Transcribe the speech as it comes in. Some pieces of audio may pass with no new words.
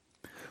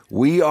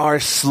We are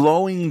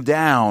slowing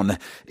down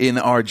in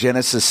our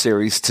Genesis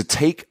series to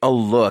take a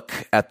look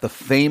at the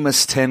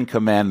famous Ten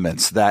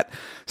Commandments, that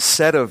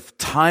set of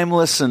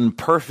timeless and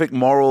perfect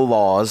moral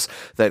laws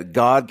that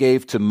God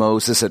gave to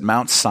Moses at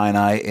Mount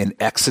Sinai in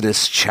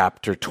Exodus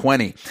chapter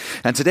 20.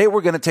 And today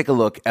we're going to take a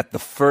look at the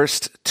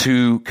first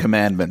two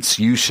commandments.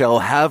 You shall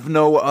have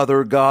no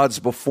other gods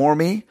before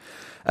me,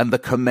 and the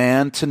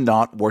command to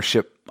not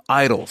worship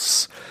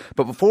idols.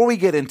 But before we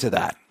get into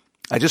that,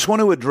 I just want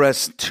to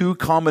address two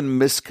common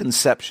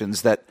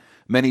misconceptions that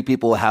many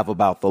people have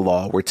about the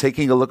law. We're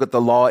taking a look at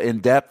the law in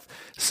depth.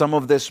 Some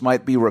of this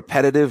might be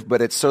repetitive,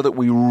 but it's so that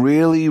we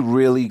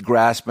really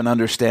grasp and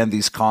understand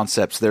these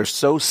concepts. They're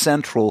so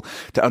central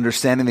to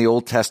understanding the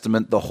Old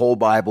Testament, the whole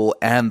Bible,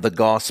 and the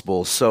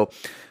gospel. So,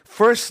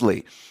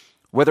 firstly,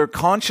 whether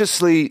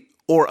consciously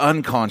or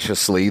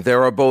unconsciously,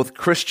 there are both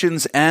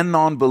Christians and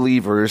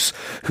non-believers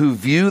who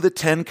view the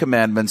Ten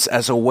Commandments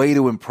as a way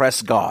to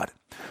impress God,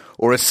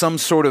 or as some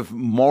sort of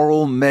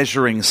moral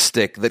measuring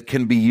stick that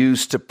can be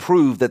used to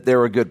prove that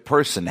they're a good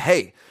person.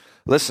 Hey,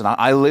 listen,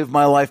 I live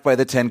my life by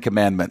the Ten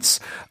Commandments.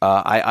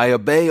 I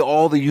obey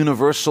all the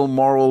universal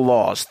moral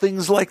laws,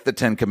 things like the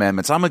Ten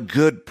Commandments. I'm a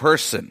good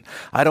person.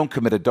 I don't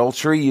commit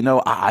adultery.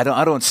 I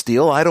don't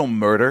steal. I don't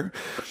murder.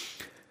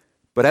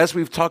 But as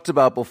we've talked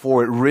about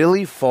before, it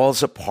really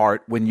falls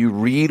apart when you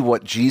read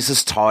what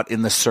Jesus taught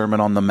in the Sermon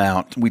on the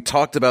Mount. We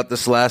talked about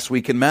this last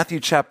week. In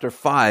Matthew chapter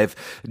 5,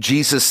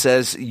 Jesus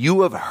says,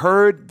 "You have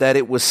heard that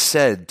it was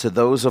said to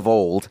those of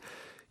old,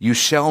 'You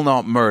shall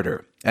not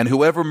murder, and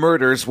whoever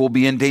murders will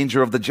be in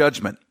danger of the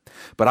judgment.'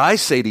 But I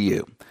say to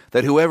you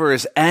that whoever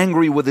is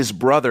angry with his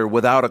brother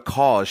without a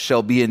cause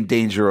shall be in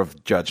danger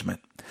of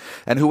judgment.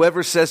 And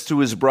whoever says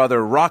to his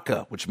brother,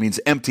 'Raka,' which means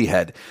empty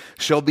head,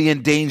 shall be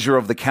in danger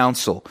of the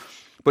council.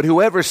 But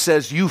whoever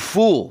says, 'You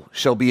fool,'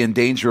 shall be in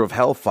danger of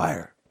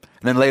hellfire."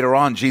 And then later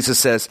on, Jesus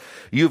says,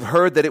 "You've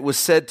heard that it was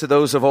said to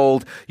those of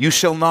old, 'You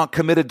shall not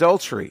commit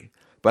adultery.'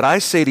 But I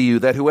say to you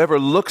that whoever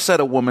looks at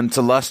a woman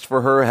to lust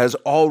for her has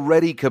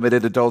already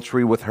committed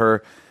adultery with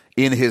her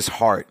in his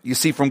heart." You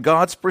see, from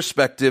God's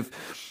perspective,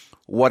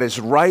 what is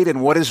right and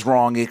what is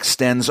wrong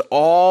extends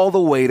all the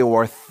way to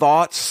our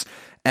thoughts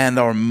and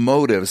our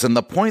motives. And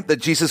the point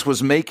that Jesus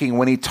was making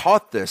when he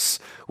taught this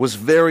was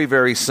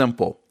very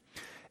simple.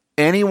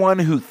 Anyone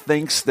who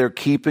thinks they're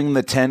keeping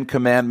the Ten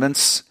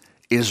Commandments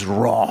is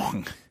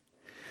wrong.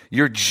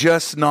 You're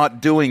just not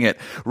doing it.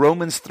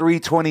 Romans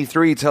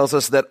 3:23 tells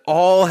us that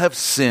all have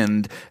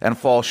sinned and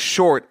fall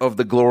short of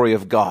the glory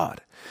of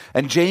God.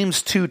 And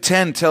James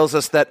 2:10 tells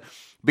us that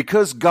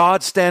because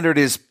God's standard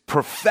is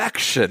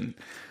perfection,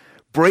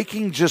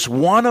 breaking just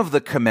one of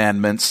the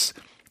commandments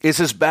is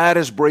as bad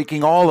as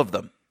breaking all of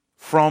them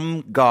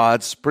from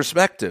God's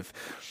perspective.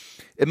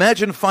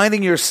 Imagine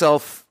finding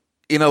yourself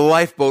in a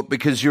lifeboat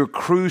because your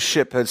cruise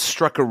ship has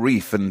struck a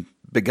reef and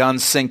begun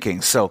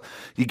sinking. So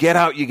you get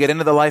out, you get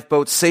into the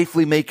lifeboat,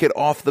 safely make it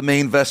off the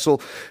main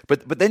vessel.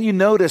 But then you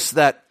notice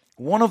that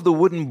one of the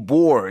wooden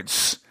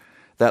boards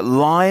that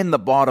line the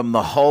bottom,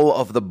 the hull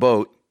of the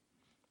boat,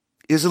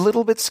 is a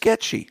little bit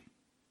sketchy.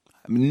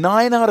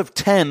 9 out of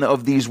 10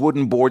 of these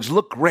wooden boards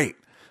look great,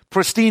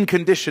 pristine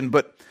condition,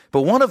 but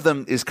one of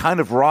them is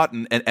kind of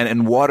rotten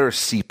and water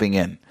seeping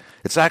in.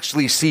 It's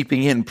actually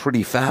seeping in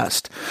pretty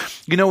fast.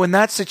 In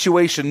that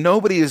situation,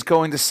 nobody is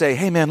going to say,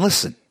 "Hey man,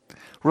 listen,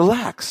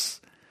 relax.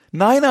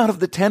 9 out of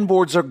the 10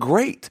 boards are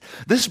great.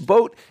 This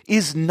boat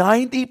is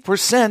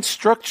 90%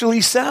 structurally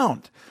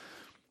sound."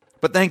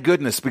 But thank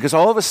goodness, because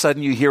all of a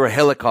sudden you hear a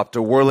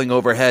helicopter whirling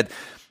overhead,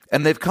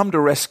 and they've come to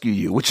rescue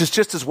you, which is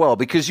just as well,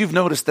 because you've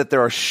noticed that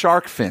there are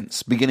shark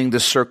fins beginning to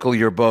circle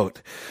your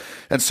boat.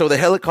 And so the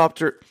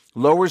helicopter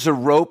lowers a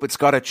rope. It's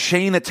got a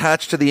chain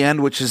attached to the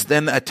end, which is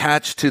then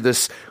attached to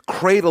this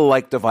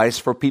cradle-like device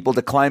for people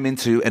to climb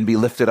into and be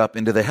lifted up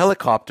into the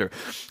helicopter.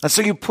 And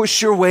so you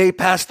push your way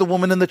past the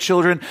woman and the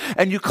children,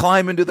 and you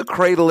climb into the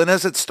cradle. And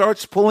as it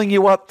starts pulling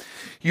you up,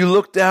 you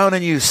look down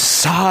and you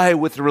sigh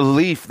with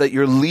relief that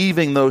you're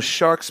leaving those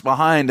sharks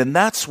behind. And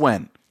that's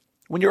when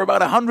you're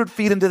about 100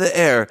 feet into the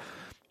air,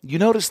 you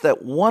notice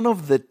that one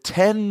of the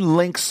 10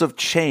 links of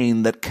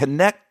chain that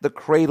connect the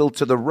cradle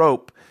to the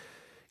rope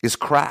is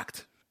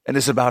cracked and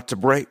is about to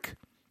break.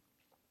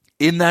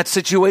 In that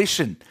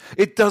situation,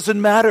 it doesn't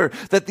matter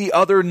that the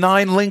other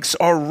 9 links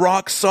are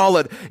rock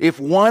solid. If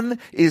one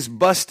is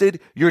busted,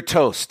 you're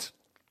toast.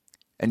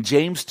 And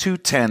James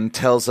 2:10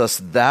 tells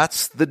us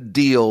that's the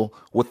deal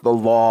with the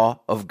law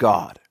of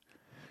God.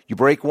 You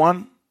break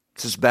one,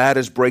 it's as bad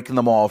as breaking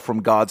them all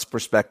from God's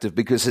perspective,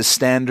 because his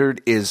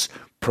standard is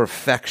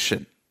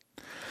perfection.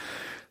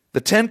 The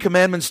Ten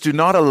Commandments do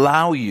not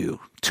allow you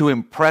to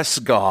impress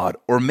God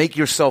or make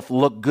yourself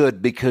look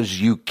good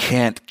because you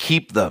can't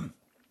keep them.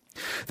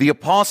 The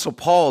Apostle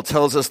Paul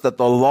tells us that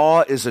the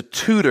law is a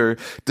tutor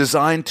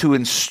designed to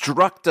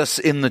instruct us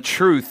in the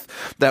truth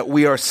that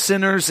we are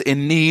sinners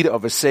in need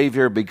of a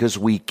Savior because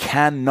we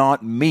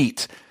cannot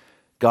meet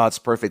God's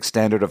perfect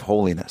standard of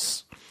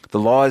holiness. The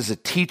law is a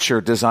teacher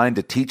designed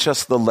to teach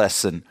us the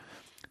lesson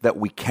that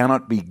we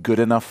cannot be good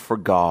enough for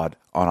God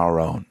on our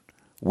own.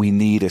 we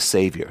need a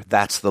Savior.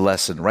 That's the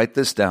lesson. Write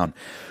this down.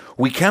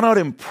 We cannot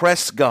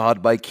impress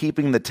God by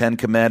keeping the 10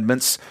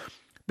 Commandments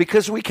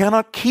because we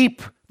cannot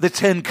keep the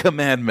 10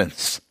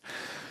 Commandments.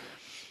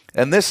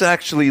 And this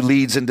actually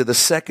leads into the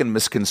second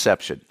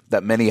misconception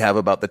that many have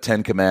about the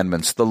 10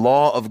 Commandments, the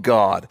law of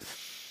God.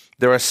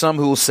 There are some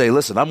who will say,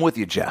 listen, I'm with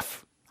you,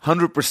 Jeff,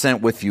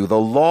 100% with you. The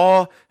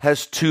law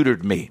has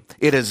tutored me.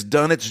 It has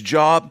done its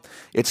job.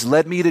 It's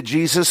led me to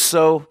Jesus,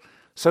 so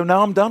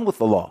now I'm done with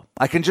the law.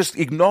 I can just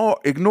ignore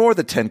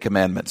the 10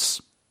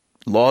 Commandments.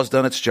 Law's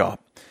done its job.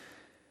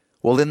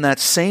 Well, in that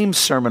same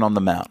Sermon on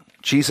the Mount,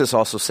 Jesus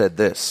also said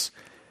this.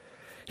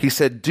 He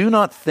said, do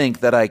not think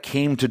that I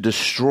came to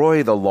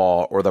destroy the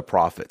law or the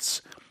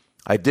prophets.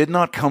 I did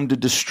not come to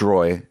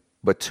destroy,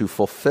 but to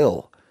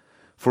fulfill.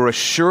 For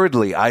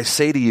assuredly, I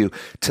say to you,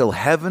 till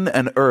heaven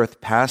and earth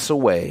pass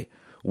away,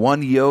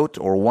 one jot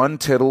or one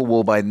tittle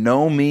will by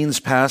no means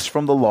pass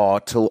from the law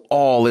till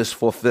all is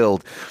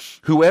fulfilled.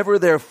 Whoever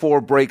therefore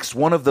breaks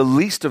one of the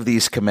least of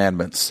these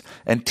commandments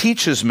and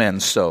teaches men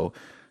so,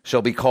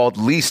 shall be called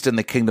least in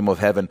the kingdom of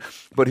heaven.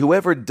 But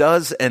whoever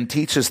does and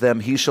teaches them,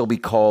 he shall be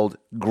called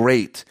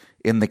great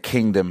in the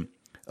kingdom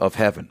of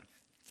heaven.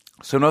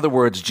 So in other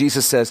words,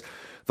 Jesus says,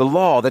 the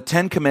law, the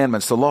 10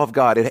 Commandments, the law of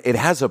God, it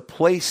has a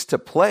place to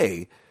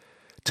play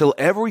till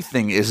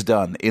everything is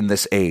done in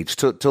this age,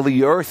 till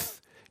the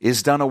earth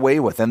is done away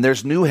with, and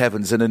there's new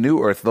heavens and a new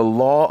earth. The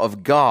law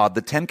of God,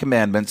 the 10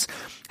 Commandments,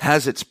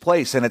 has its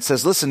place. And it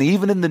says, listen,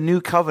 even in the New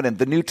Covenant,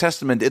 the New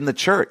Testament, in the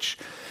church,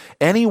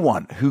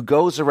 anyone who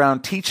goes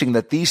around teaching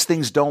that these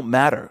things don't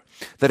matter,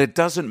 that it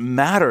doesn't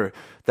matter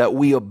that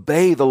we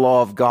obey the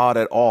law of God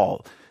at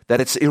all, that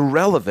it's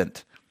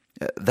irrelevant,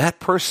 that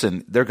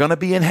person, they're going to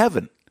be in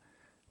heaven,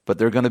 but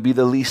they're going to be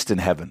the least in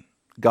heaven.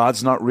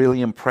 God's not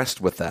really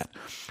impressed with that.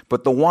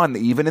 But the one,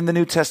 even in the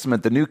New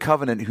Testament, the New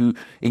Covenant, who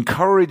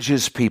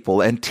encourages people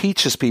and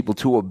teaches people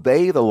to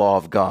obey the law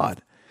of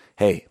God,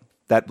 hey,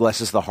 that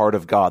blesses the heart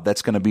of God.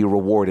 That's going to be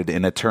rewarded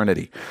in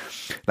eternity.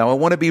 Now, I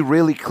want to be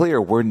really clear.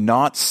 We're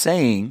not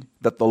saying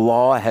that the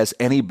law has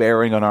any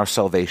bearing on our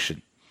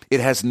salvation.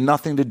 It has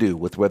nothing to do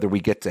with whether we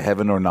get to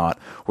heaven or not.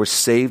 We're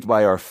saved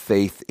by our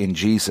faith in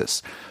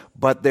Jesus.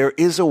 But there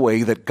is a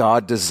way that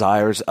God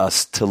desires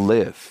us to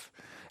live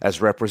as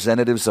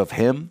representatives of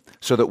Him,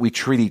 so that we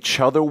treat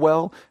each other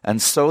well,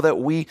 and so that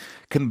we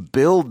can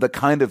build the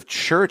kind of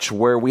church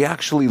where we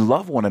actually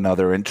love one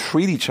another and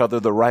treat each other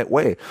the right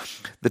way.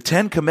 The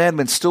 10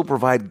 Commandments still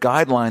provide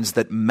guidelines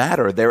that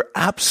matter. They're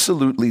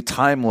absolutely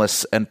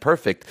timeless and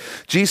perfect.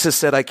 Jesus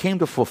said, I came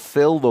to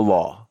fulfill the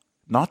law,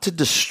 not to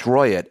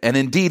destroy it. And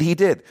indeed, He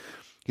did.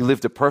 He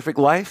lived a perfect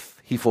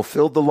life. He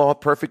fulfilled the law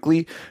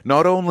perfectly,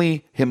 not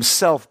only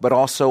Himself, but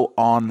also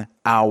on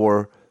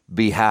our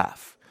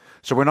behalf.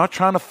 So we're not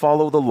trying to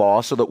follow the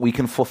law so that we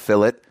can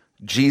fulfill it.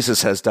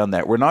 Jesus has done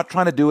that. We're not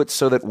trying to do it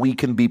so that we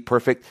can be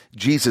perfect.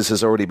 Jesus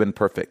has already been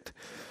perfect.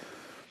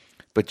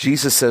 But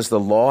Jesus says the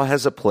law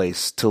has a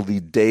place till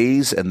the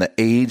days and the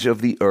age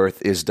of the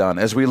earth is done.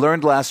 As we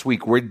learned last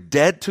week, we're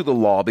dead to the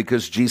law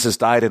because Jesus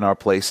died in our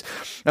place.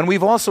 And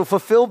we've also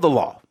fulfilled the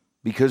law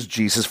because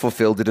Jesus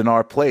fulfilled it in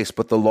our place.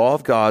 But the law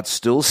of God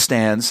still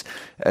stands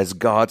as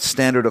God's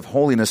standard of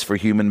holiness for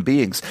human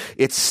beings.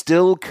 It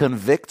still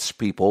convicts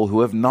people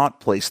who have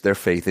not placed their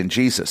faith in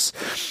Jesus.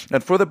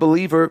 And for the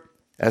believer,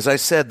 as I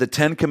said, the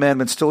 10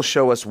 Commandments still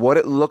show us what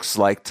it looks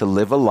like to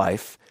live a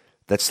life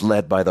that's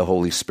led by the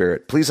Holy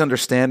Spirit. Please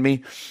understand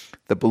me.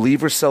 The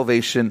believer's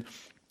salvation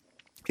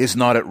is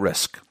not at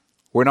risk.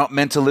 We're not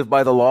meant to live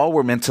by the law.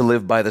 We're meant to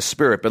live by the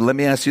Spirit. But let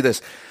me ask you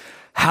this.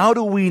 How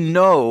do we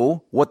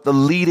know what the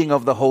leading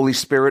of the Holy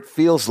Spirit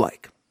feels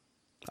like?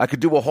 I could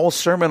do a whole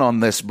sermon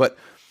on this, but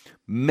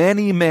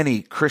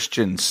many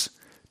Christians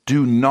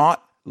do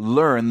not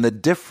learn the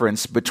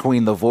difference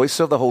between the voice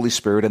of the Holy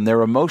Spirit and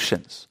their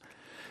emotions.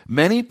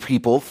 Many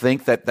people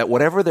think that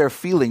whatever they're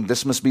feeling,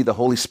 this must be the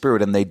Holy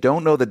Spirit, and they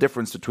don't know the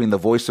difference between the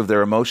voice of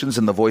their emotions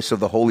and the voice of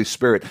the Holy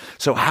Spirit.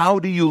 So how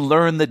do you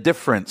learn the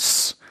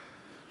difference?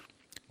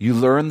 You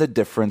learn the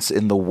difference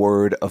in the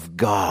Word of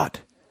God.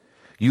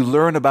 You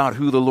learn about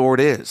who the Lord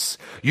is.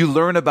 You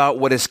learn about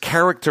what His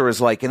character is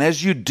like. And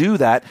as you do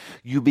that,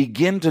 you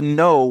begin to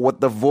know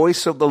what the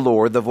voice of the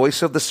Lord, the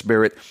voice of the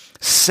Spirit,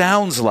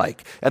 sounds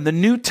like. And the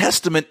New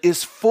Testament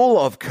is full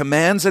of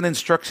commands and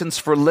instructions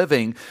for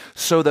living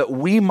so that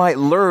we might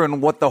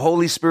learn what the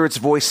Holy Spirit's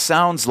voice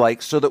sounds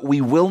like, so that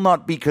we will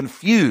not be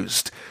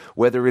confused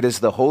whether it is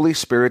the Holy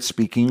Spirit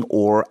speaking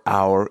or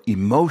our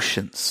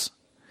emotions.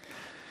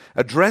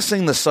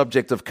 Addressing the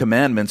subject of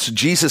commandments,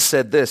 Jesus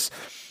said this,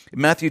 in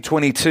Matthew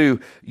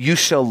 22, you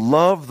shall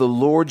love the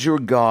Lord your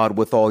God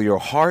with all your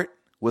heart,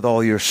 with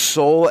all your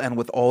soul, and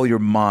with all your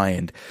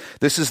mind.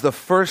 This is the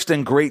first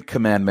and great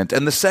commandment,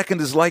 and the second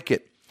is like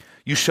it.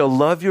 You shall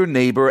love your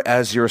neighbor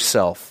as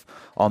yourself.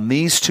 On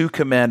these two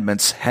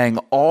commandments hang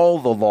all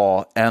the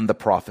law and the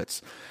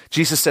prophets.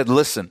 Jesus said,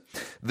 listen,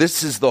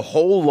 this is the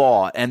whole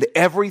law and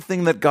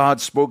everything that God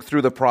spoke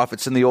through the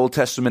prophets in the Old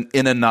Testament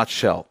in a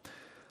nutshell.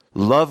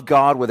 Love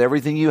God with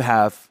everything you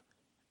have,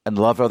 and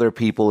love other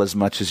people as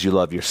much as you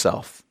love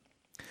yourself.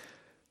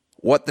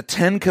 What the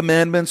Ten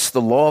Commandments,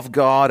 the law of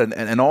God,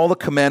 and all the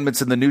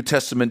commandments in the New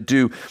Testament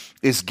do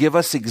is give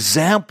us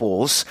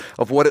examples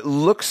of what it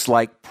looks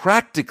like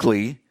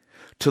practically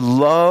to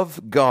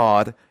love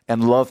God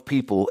and love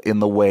people in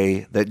the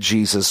way that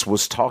Jesus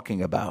was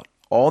talking about.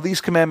 All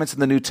these commandments in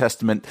the New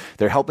Testament,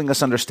 they're helping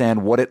us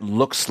understand what it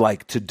looks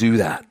like to do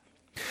that.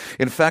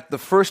 In fact, the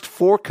first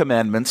 4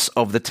 commandments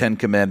of the 10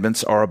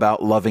 commandments are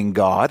about loving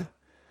God,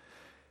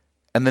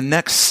 and the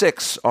next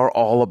 6 are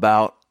all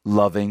about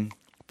loving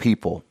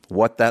people,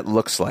 what that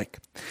looks like.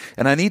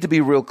 And I need to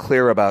be real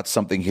clear about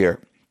something here.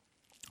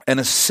 An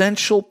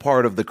essential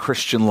part of the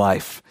Christian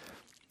life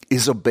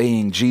is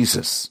obeying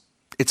Jesus.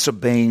 It's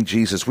obeying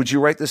Jesus. Would you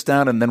write this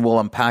down and then we'll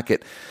unpack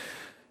it?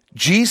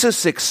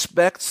 Jesus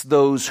expects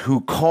those who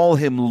call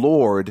him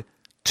Lord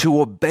to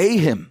obey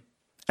him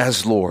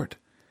as Lord.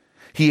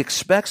 He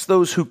expects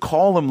those who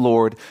call him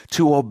Lord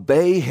to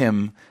obey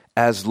him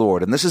as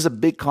Lord. And this is a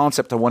big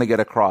concept I want to get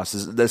across.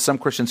 There's some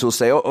Christians who will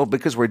say,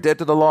 because we're dead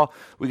to the law,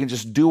 we can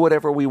just do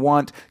whatever we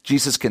want.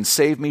 Jesus can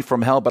save me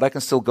from hell, but I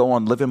can still go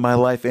on living my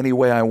life any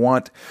way I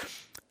want.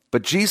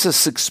 But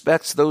Jesus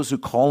expects those who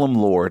call him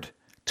Lord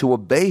to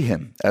obey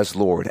him as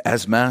Lord,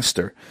 as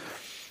Master.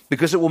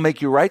 Because it will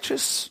make you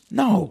righteous?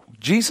 No,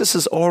 Jesus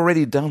has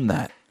already done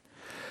that.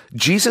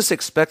 Jesus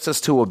expects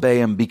us to obey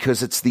him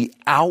because it's the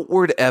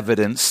outward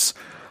evidence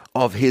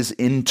of his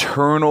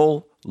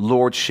internal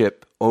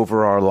lordship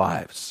over our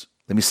lives.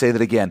 Let me say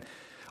that again.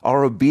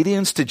 Our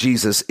obedience to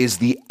Jesus is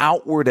the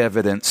outward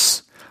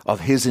evidence of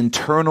his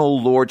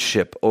internal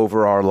lordship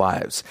over our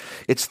lives.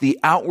 It's the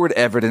outward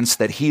evidence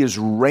that he is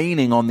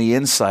reigning on the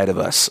inside of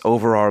us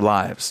over our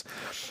lives.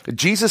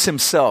 Jesus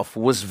himself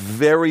was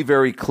very,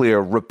 very clear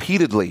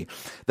repeatedly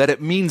that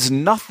it means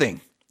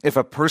nothing if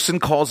a person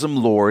calls him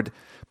Lord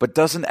but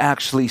doesn't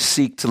actually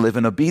seek to live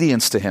in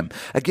obedience to him.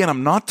 Again,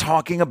 I'm not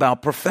talking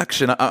about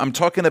perfection. I'm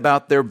talking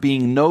about there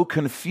being no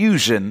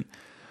confusion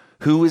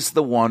who is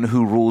the one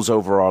who rules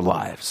over our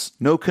lives.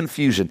 No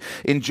confusion.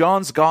 In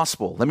John's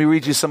gospel, let me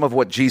read you some of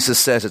what Jesus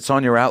says. It's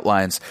on your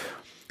outlines.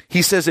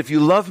 He says, if you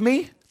love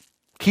me,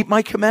 keep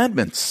my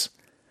commandments.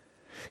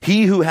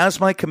 He who has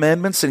my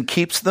commandments and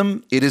keeps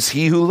them, it is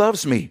he who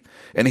loves me.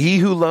 And he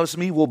who loves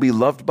me will be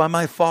loved by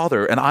my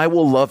Father, and I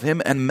will love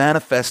him and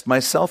manifest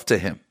myself to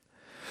him.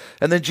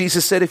 And then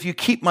Jesus said, if you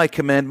keep my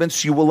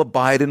commandments, you will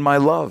abide in my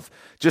love,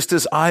 just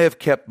as I have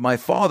kept my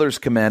Father's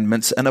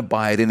commandments and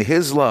abide in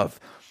his love.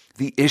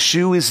 The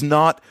issue is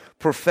not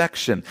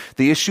perfection.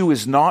 The issue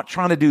is not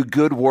trying to do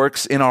good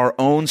works in our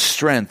own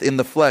strength, in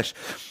the flesh.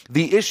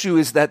 The issue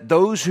is that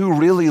those who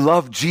really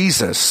love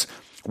Jesus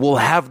will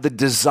have the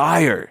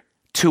desire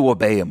to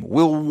obey him,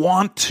 will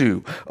want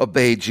to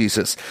obey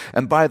Jesus.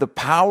 And by the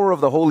power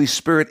of the Holy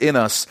Spirit in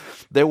us,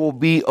 there will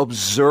be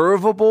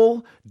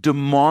observable,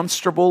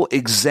 demonstrable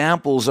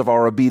examples of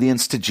our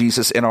obedience to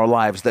Jesus in our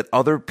lives that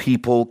other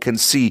people can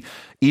see,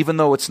 even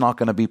though it's not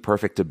going to be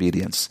perfect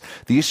obedience.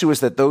 The issue is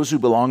that those who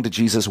belong to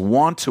Jesus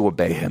want to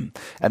obey him,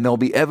 and there'll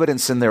be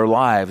evidence in their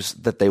lives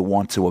that they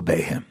want to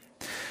obey him.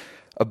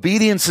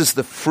 Obedience is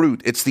the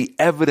fruit. It's the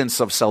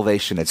evidence of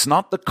salvation. It's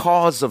not the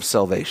cause of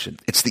salvation.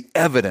 It's the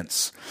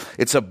evidence.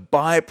 It's a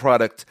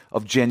byproduct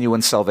of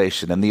genuine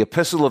salvation. And the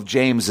Epistle of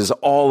James is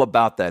all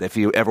about that, if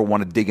you ever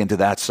want to dig into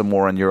that some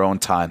more in your own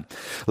time.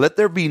 Let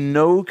there be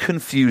no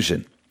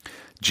confusion.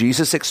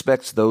 Jesus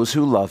expects those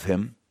who love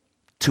him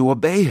to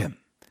obey him.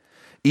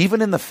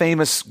 Even in the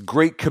famous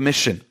Great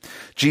Commission,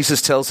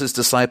 Jesus tells his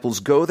disciples,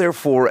 go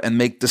therefore and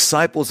make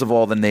disciples of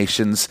all the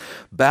nations,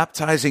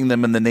 baptizing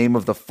them in the name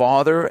of the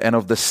Father and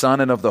of the Son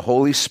and of the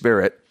Holy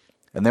Spirit.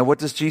 And then what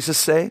does Jesus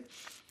say?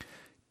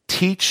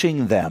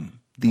 Teaching them,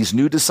 these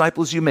new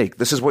disciples you make,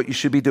 this is what you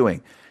should be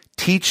doing,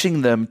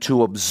 teaching them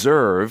to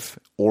observe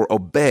or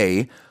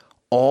obey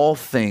all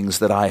things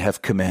that I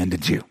have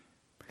commanded you.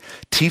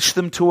 Teach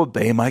them to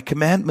obey my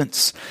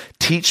commandments.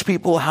 Teach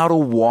people how to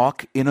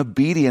walk in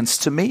obedience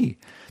to me.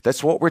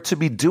 That's what we're to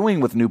be doing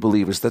with new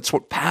believers. That's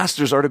what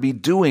pastors are to be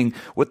doing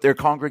with their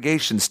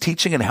congregations,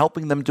 teaching and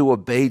helping them to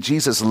obey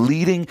Jesus,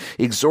 leading,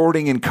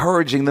 exhorting,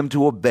 encouraging them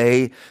to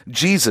obey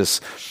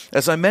Jesus.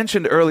 As I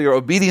mentioned earlier,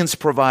 obedience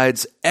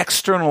provides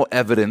external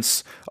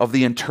evidence of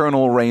the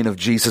internal reign of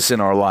Jesus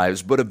in our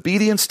lives, but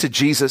obedience to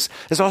Jesus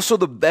is also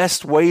the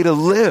best way to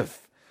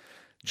live.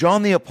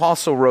 John the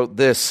Apostle wrote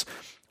this,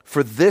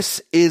 for this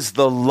is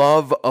the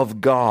love of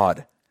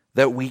God,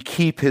 that we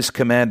keep his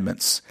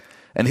commandments,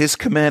 and his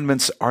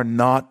commandments are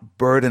not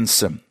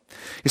burdensome.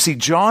 You see,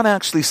 John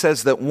actually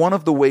says that one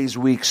of the ways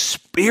we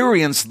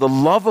experience the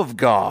love of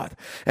God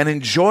and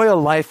enjoy a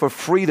life of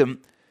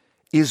freedom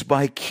is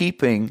by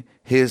keeping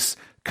his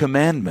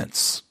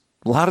commandments.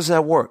 Well, how does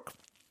that work?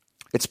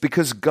 It's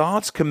because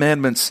God's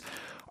commandments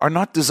are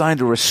not designed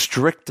to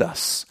restrict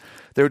us.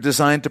 They're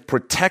designed to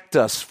protect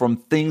us from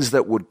things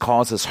that would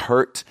cause us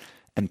hurt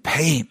and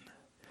pain.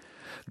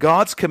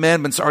 God's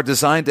commandments are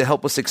designed to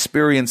help us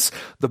experience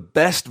the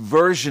best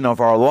version of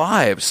our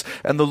lives.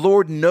 And the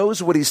Lord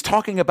knows what he's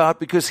talking about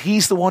because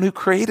he's the one who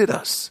created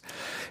us.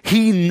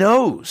 He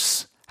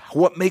knows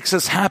what makes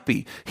us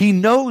happy. He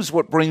knows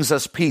what brings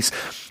us peace.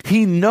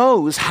 He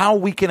knows how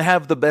we can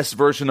have the best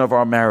version of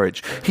our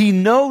marriage. He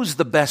knows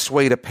the best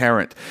way to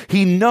parent.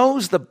 He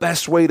knows the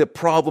best way to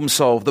problem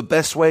solve, the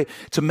best way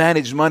to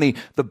manage money,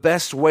 the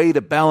best way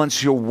to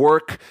balance your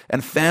work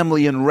and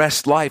family and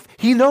rest life.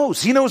 He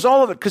knows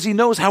all of it because he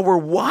knows how we're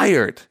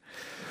wired.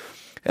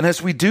 And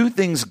as we do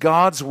things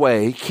God's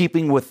way,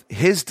 keeping with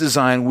his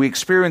design, we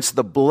experience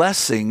the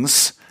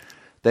blessings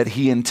that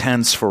he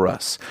intends for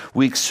us.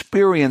 We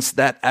experience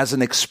that as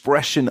an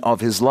expression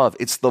of his love.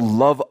 It's the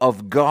love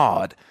of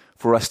God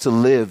for us to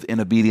live in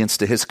obedience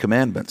to his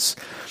commandments.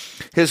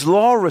 His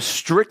law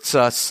restricts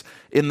us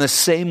in the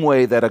same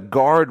way that a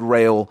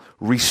guardrail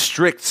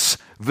restricts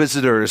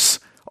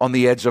visitors on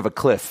the edge of a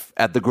cliff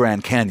at the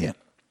Grand Canyon.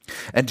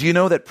 And do you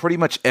know that pretty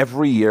much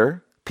every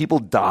year, people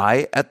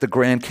die at the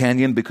Grand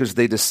Canyon because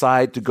they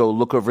decide to go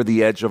look over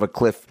the edge of a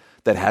cliff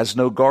that has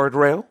no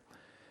guardrail?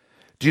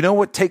 Do you know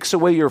what takes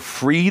away your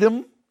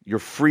freedom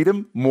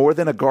more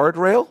than a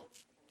guardrail?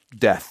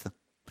 Death.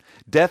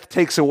 Death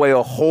takes away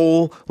a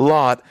whole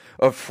lot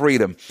of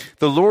freedom.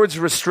 The Lord's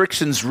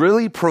restrictions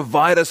really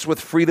provide us with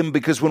freedom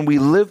because when we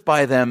live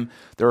by them,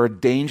 there are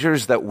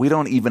dangers that we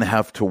don't even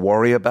have to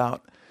worry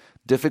about,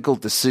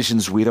 difficult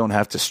decisions we don't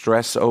have to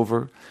stress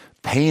over,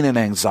 pain and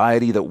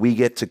anxiety that we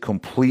get to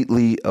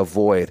completely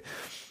avoid.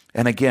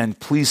 And again,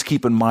 please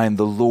keep in mind,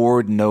 the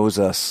Lord knows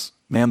us.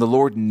 Man, the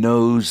Lord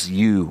knows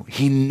you.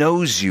 He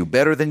knows you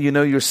better than you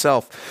know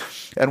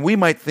yourself. And we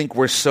might think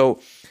we're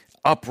so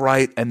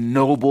upright and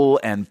noble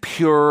and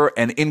pure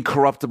and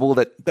incorruptible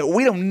that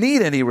we don't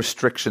need any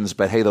restrictions.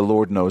 But hey, the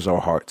Lord knows our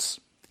hearts.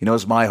 He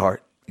knows my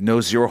heart. He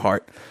knows your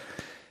heart.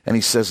 And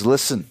he says,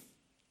 listen,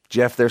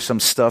 Jeff, there's some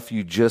stuff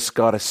you just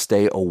got to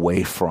stay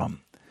away from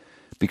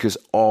because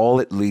all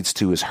it leads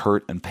to is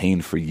hurt and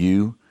pain for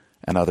you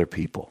and other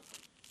people.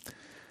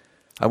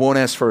 I won't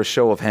ask for a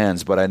show of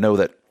hands, but I know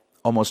that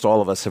almost all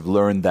of us have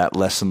learned that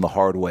lesson the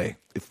hard way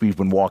if we've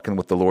been walking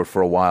with the Lord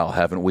for a while,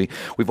 haven't we?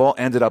 We've all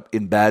ended up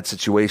in bad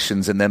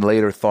situations and then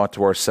later thought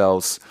to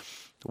ourselves,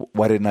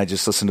 why didn't I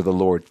just listen to the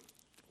Lord?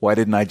 Why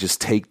didn't I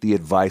just take the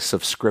advice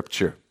of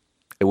Scripture?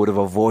 It would have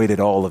avoided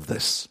all of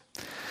this.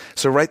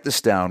 So write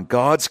this down.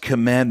 God's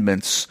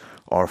commandments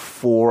are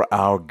for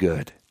our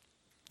good.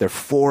 They're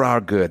for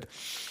our good.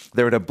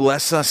 They're to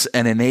bless us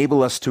and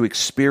enable us to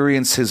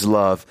experience his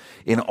love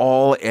in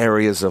all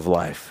areas of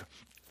life.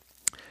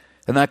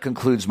 And that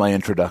concludes my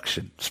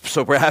introduction.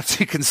 So perhaps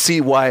you can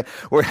see why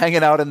we're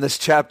hanging out in this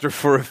chapter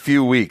for a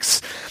few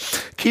weeks.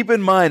 Keep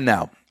in mind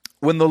now,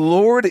 when the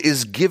Lord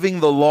is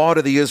giving the law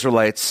to the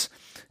Israelites,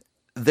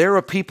 there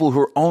are people who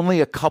are only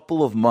a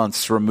couple of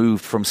months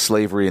removed from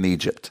slavery in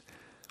Egypt,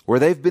 where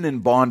they've been in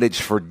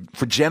bondage for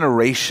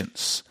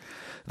generations.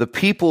 The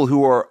people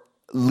who are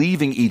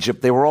leaving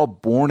Egypt, they were all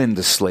born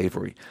into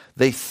slavery.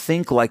 They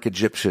think like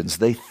Egyptians.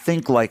 They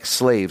think like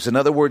slaves. In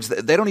other words,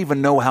 they don't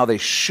even know how they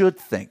should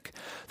think.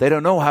 They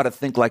don't know how to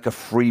think like a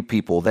free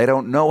people. They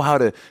don't know how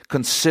to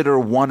consider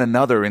one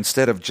another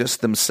instead of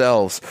just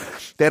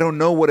themselves. They don't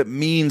know what it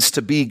means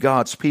to be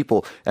God's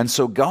people. And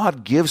so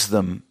God gives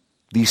them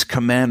these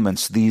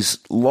commandments, these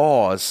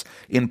laws,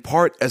 in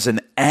part as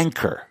an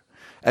anchor,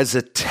 as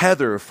a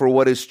tether for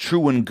what is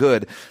true and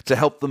good, to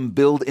help them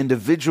build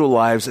individual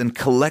lives and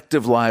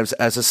collective lives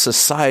as a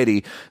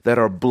society that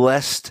are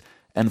blessed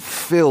and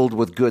filled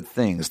with good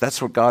things.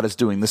 That's what God is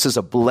doing. This is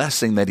a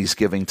blessing that he's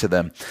giving to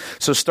them.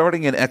 So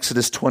starting in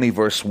Exodus 20,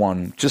 verse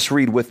 1, just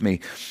read with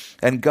me.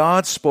 And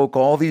God spoke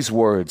all these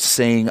words,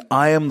 saying,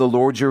 I am the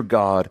Lord your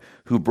God,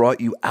 who brought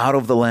you out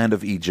of the land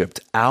of Egypt,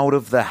 out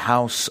of the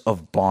house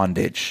of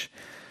bondage.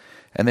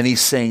 And then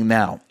he's saying,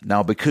 now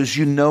because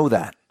you know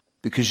that,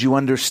 because you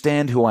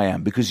understand who I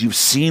am, because you've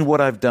seen what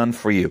I've done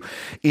for you,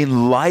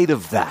 in light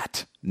of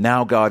that,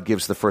 now God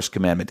gives the first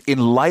commandment. In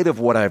light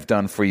of what I've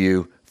done for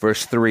you,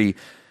 verse 3,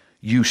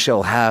 you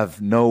shall have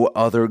no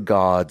other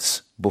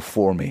gods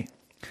before me.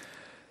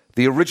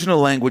 The original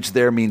language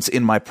there means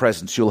in my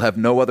presence. You'll have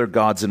no other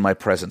gods in my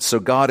presence. So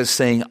God is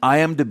saying, I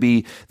am to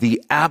be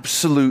the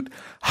absolute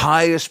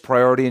highest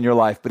priority in your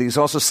life, but he's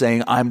also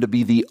saying, I'm to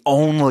be the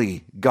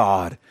only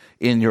God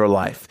in your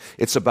life.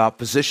 It's about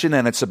position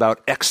and it's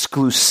about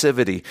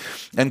exclusivity.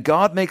 And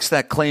God makes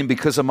that claim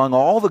because among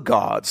all the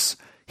gods,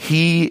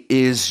 he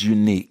is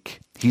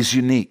unique. He's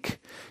unique.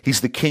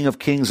 He's the King of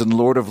Kings and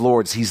Lord of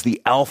Lords. He's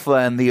the Alpha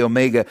and the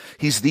Omega.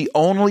 He's the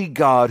only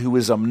God who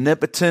is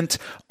omnipotent,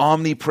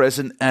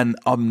 omnipresent, and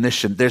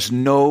omniscient. There's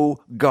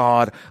no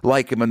God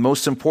like him. And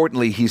most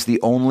importantly, he's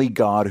the only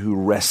God who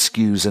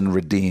rescues and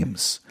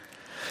redeems.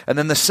 And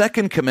then the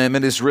second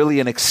commandment is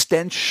really an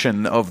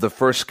extension of the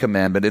first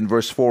commandment. In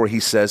verse 4, he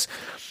says,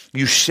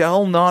 you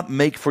shall not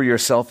make for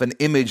yourself an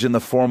image in the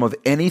form of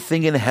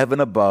anything in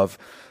heaven above,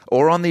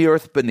 or on the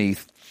earth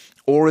beneath,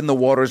 or in the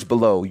waters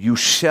below. You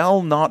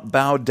shall not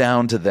bow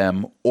down to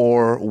them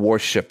or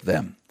worship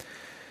them.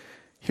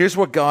 Here's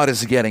what God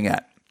is getting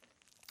at.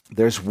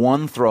 There's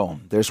one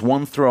throne. There's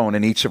one throne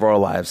in each of our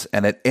lives.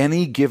 And at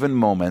any given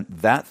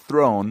moment, that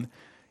throne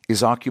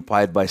is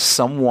occupied by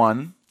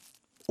someone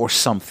or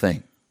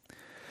something.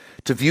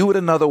 To view it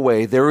another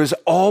way, there is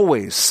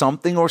always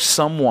something or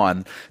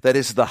someone that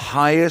is the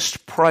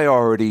highest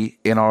priority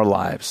in our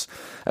lives.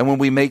 And when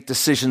we make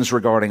decisions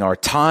regarding our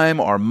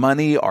time, our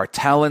money, our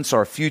talents,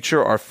 our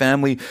future, our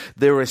family,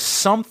 there is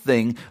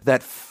something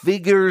that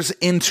figures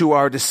into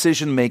our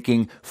decision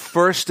making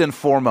first and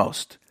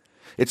foremost.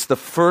 It's the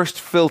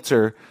first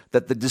filter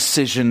that the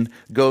decision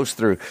goes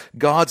through.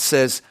 God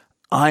says,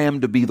 I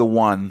am to be the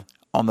one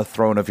on the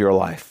throne of your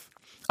life.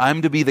 I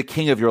am to be the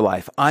king of your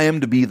life. I am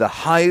to be the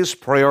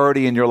highest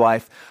priority in your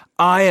life.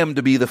 I am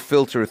to be the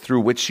filter through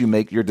which you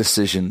make your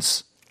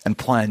decisions and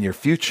plan your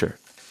future.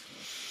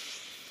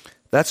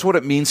 That's what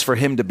it means for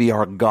him to be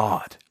our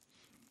God.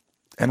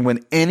 And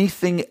when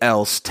anything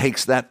else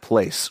takes that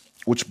place,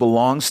 which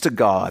belongs to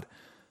God,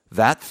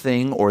 that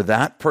thing or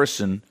that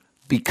person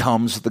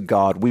becomes the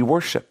God we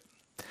worship.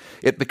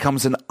 It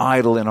becomes an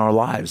idol in our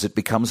lives. It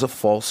becomes a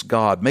false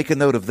god. Make a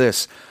note of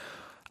this.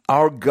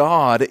 Our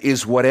God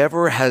is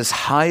whatever has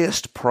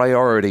highest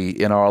priority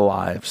in our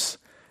lives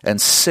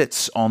and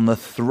sits on the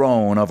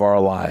throne of our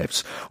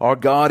lives. Our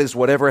God is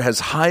whatever has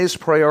highest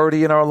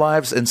priority in our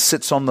lives and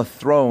sits on the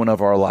throne of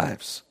our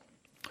lives.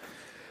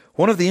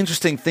 One of the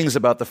interesting things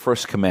about the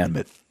first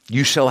commandment,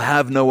 you shall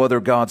have no other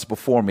gods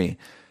before me,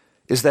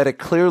 is that it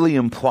clearly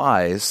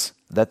implies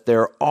that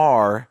there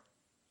are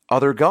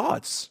other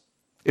gods.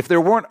 If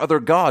there weren't other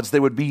gods,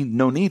 there would be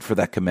no need for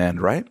that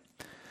command, right?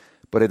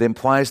 But it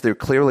implies there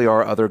clearly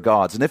are other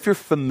gods. And if you're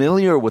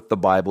familiar with the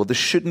Bible, this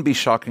shouldn't be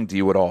shocking to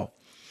you at all.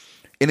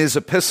 In his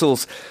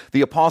epistles,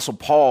 the Apostle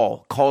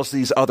Paul calls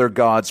these other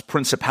gods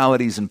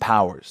principalities and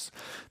powers.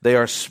 They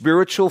are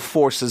spiritual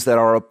forces that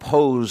are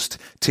opposed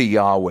to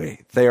Yahweh.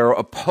 They are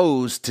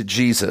opposed to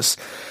Jesus.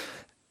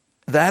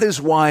 That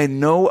is why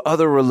no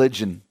other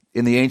religion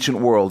in the ancient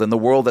world, in the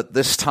world at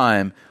this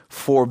time,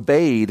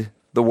 forbade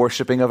the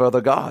worshiping of other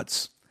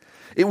gods.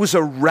 It was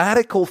a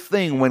radical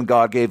thing when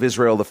God gave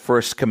Israel the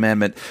first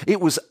commandment.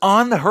 It was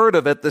unheard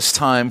of at this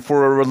time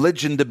for a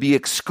religion to be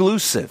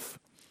exclusive,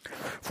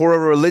 for a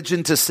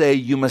religion to say,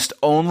 you must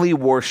only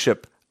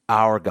worship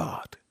our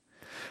God.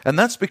 And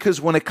that's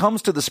because when it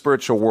comes to the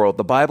spiritual world,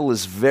 the Bible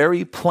is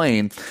very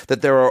plain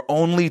that there are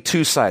only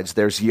two sides.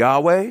 There's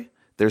Yahweh,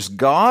 there's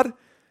God,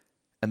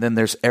 and then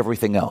there's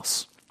everything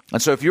else. And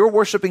so if you're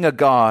worshiping a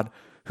God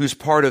who's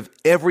part of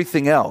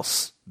everything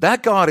else,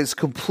 that God is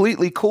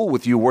completely cool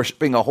with you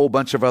worshiping a whole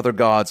bunch of other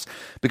gods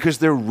because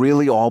they're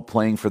really all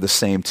playing for the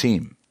same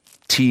team.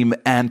 Team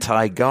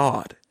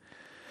anti-God.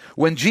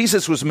 When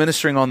Jesus was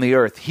ministering on the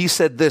earth, he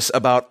said this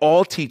about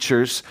all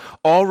teachers,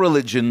 all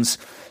religions,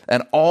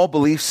 and all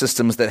belief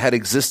systems that had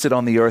existed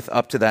on the earth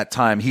up to that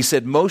time. He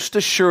said, most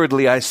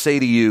assuredly I say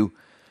to you,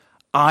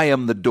 I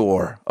am the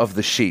door of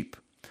the sheep.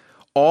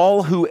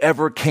 All who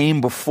ever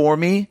came before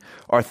me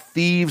are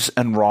thieves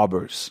and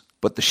robbers,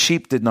 but the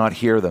sheep did not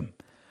hear them.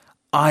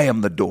 I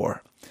am the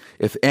door.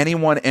 If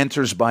anyone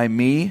enters by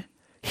me,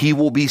 he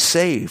will be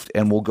saved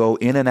and will go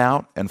in and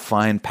out and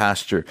find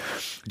pasture.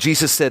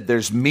 Jesus said,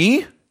 there's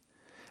me,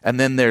 and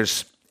then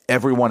there's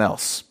everyone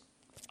else.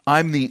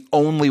 I'm the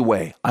only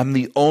way. I'm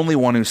the only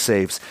one who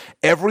saves.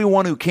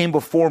 Everyone who came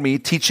before me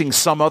teaching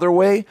some other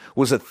way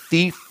was a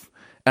thief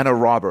and a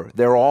robber.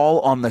 They're all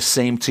on the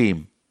same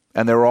team,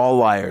 and they're all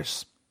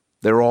liars.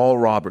 They're all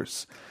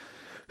robbers.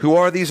 Who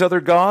are these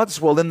other gods?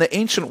 Well, in the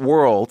ancient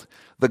world,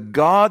 the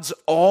gods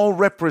all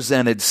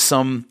represented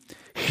some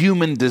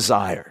human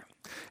desire.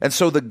 And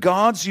so the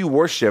gods you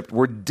worshiped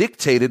were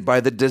dictated by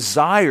the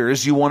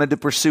desires you wanted to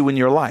pursue in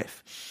your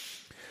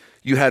life.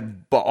 You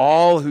had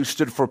Baal, who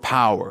stood for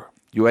power.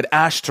 You had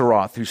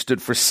Ashtaroth, who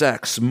stood for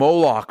sex,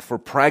 Moloch for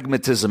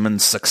pragmatism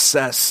and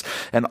success,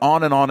 and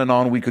on and on and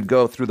on we could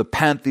go through the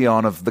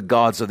pantheon of the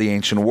gods of the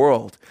ancient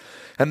world.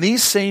 And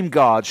these same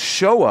gods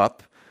show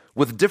up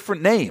with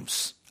different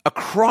names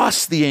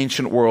across the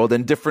ancient world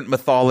and different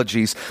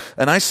mythologies.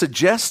 And I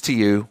suggest to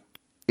you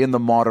in the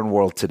modern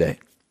world today.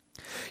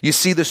 You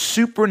see, the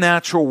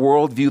supernatural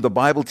worldview the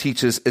Bible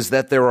teaches is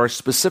that there are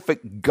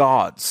specific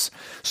gods,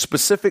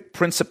 specific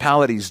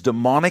principalities,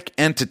 demonic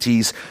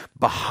entities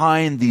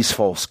behind these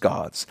false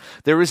gods.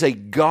 There is a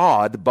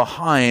God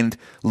behind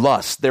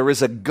lust. There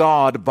is a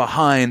God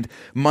behind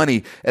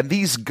money. And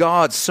these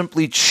gods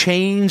simply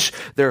change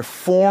their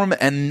form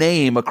and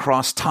name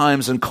across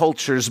times and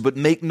cultures, but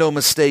make no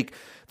mistake,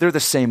 they're the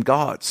same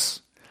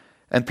gods.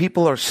 And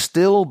people are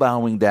still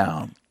bowing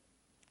down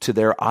to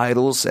their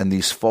idols and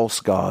these false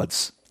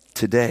gods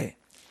today.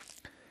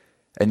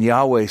 And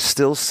Yahweh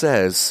still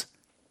says,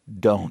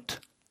 don't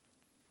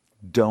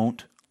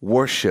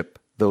worship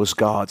those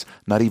gods,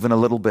 not even a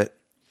little bit.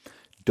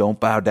 Don't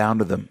bow down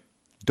to them.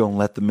 Don't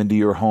let them into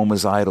your home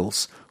as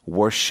idols.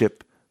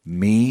 Worship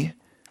me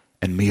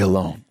and me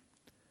alone.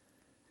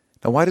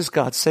 Now, why does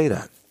God say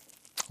that?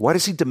 Why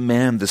does he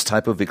demand this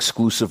type of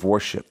exclusive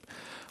worship?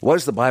 Why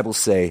does the Bible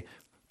say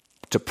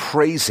to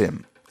praise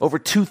him over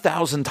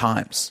 2,000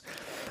 times?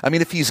 I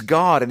mean, if he's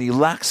God and he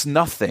lacks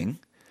nothing,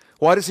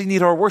 why does he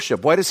need our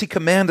worship? Why does he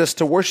command us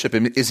to worship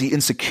him? Is he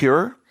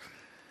insecure?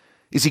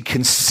 Is he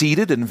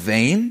conceited and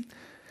vain?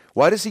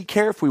 Why does he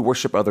care if we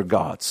worship other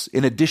gods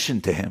in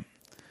addition to him?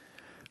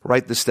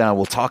 Write this down.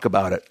 We'll talk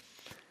about it.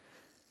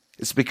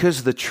 It's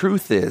because the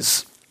truth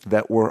is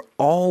that we're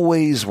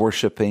always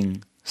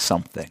worshiping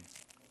something.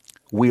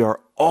 We are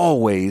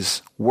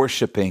always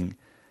worshiping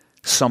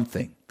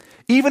something.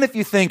 Even if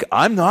you think,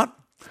 I'm not.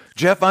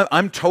 Jeff,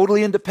 I'm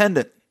totally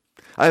independent.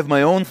 I have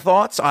my own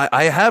thoughts.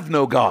 I have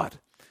no God.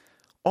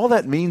 All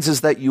that means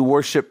is that you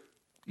worship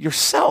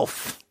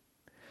yourself.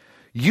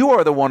 You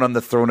are the one on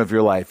the throne of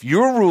your life.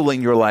 You're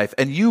ruling your life,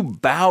 and you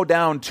bow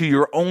down to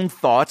your own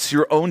thoughts,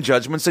 your own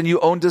judgments, and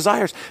your own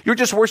desires. You're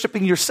just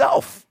worshiping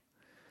yourself.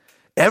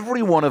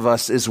 Every one of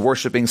us is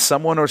worshiping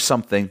someone or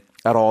something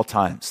at all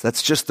times.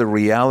 That's just the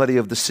reality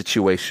of the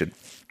situation.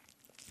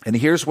 And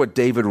here's what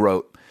David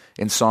wrote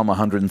in Psalm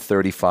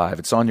 135.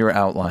 It's on your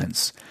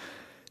outlines.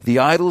 The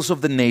idols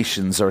of the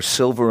nations are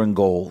silver and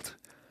gold,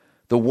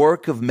 the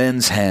work of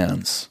men's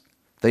hands.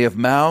 They have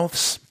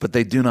mouths, but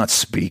they do not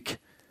speak.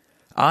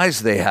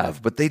 Eyes they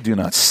have, but they do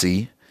not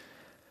see.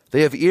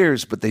 They have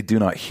ears, but they do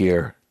not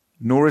hear,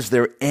 nor is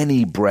there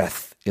any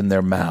breath in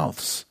their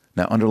mouths.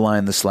 Now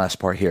underline this last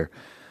part here.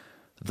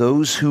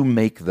 Those who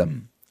make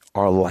them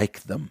are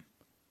like them.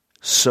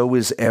 So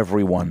is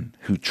everyone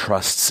who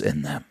trusts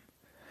in them.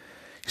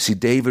 You see,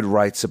 David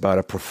writes about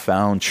a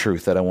profound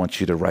truth that I want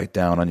you to write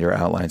down on your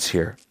outlines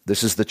here.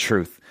 This is the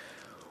truth.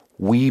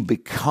 We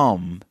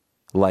become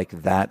like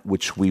that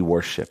which we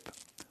worship.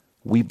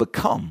 We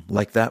become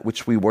like that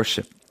which we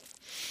worship.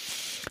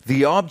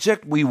 The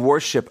object we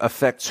worship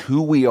affects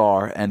who we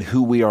are and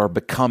who we are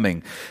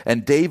becoming.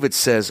 And David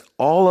says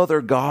all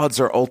other gods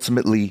are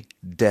ultimately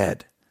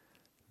dead.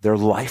 They're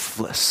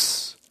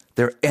lifeless.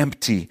 They're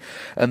empty.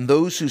 And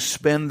those who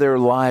spend their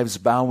lives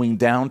bowing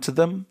down to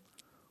them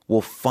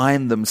will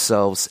find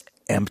themselves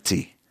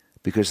empty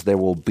because there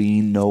will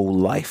be no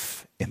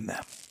life in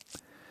them.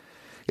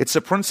 It's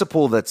a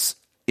principle that's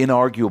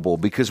inarguable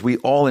because we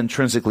all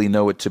intrinsically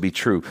know it to be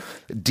true.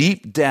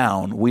 Deep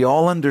down, we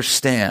all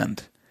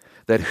understand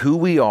that who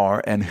we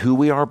are and who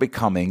we are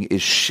becoming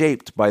is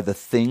shaped by the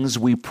things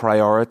we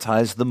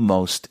prioritize the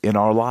most in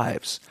our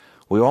lives.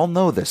 We all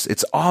know this.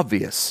 It's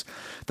obvious.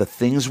 The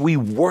things we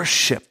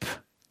worship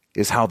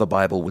is how the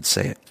Bible would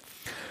say it.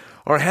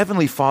 Our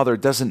Heavenly Father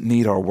doesn't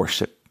need our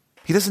worship.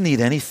 He doesn't need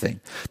anything.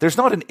 There's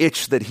not an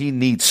itch that He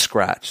needs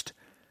scratched.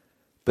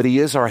 But He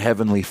is our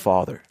Heavenly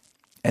Father.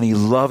 And He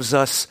loves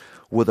us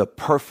with a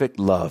perfect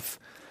love.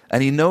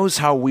 And He knows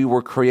how we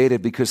were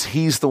created because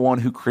He's the one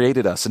who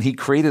created us. And He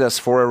created us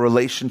for a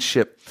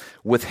relationship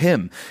with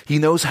Him. He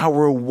knows how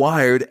we're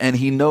wired, and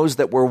He knows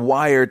that we're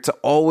wired to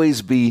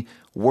always be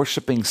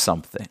worshiping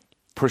something,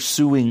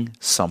 pursuing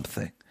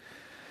something.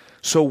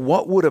 So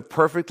what would a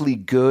perfectly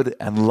good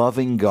and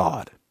loving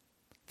God,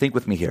 think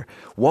with me here,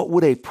 what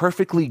would a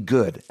perfectly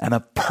good and a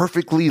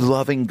perfectly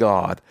loving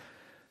God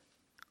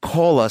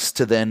call us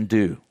to then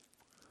do?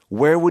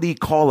 Where would He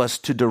call us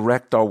to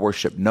direct our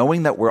worship?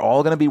 Knowing that we're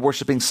all going to be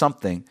worshiping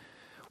something,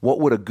 what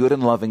would a good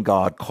and loving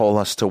God call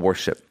us to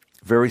worship?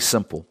 Very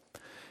simple.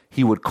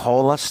 He would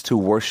call us to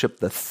worship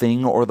the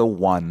thing or the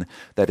one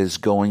that is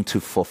going to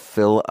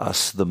fulfill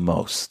us the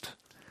most.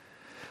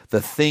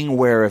 The thing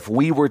where if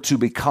we were to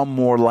become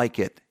more like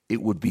it,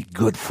 it would be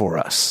good for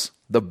us.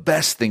 The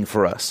best thing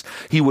for us.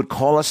 He would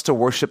call us to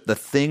worship the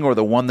thing or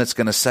the one that's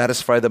going to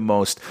satisfy the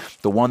most,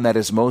 the one that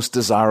is most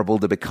desirable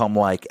to become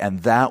like,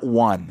 and that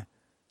one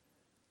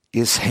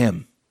is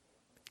Him.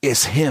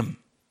 Is Him.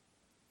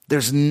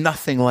 There's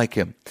nothing like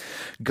Him.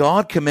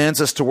 God commands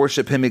us to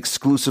worship Him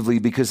exclusively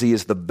because He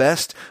is the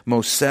best,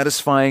 most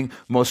satisfying,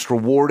 most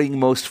rewarding,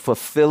 most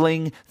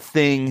fulfilling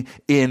thing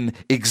in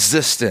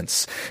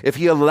existence. If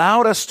He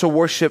allowed us to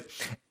worship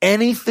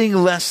anything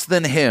less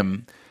than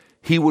Him,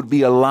 He would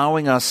be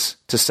allowing us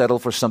to settle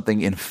for something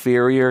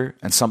inferior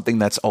and something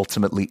that's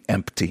ultimately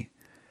empty.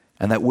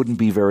 And that wouldn't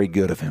be very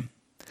good of Him.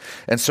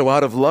 And so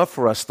out of love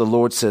for us, the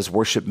Lord says,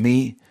 worship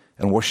me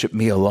and worship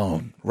me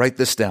alone. Write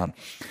this down.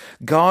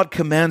 God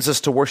commands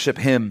us to worship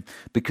Him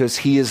because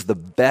He is the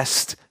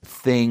best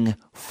thing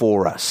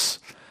for us.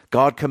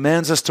 God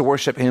commands us to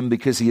worship Him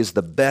because He is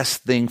the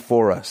best thing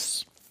for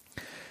us.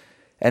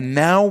 And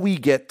now we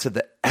get to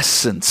the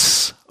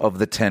essence of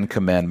the Ten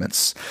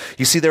Commandments.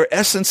 You see, their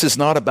essence is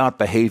not about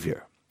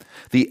behavior.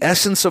 The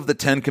essence of the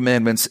Ten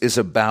Commandments is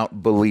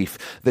about belief.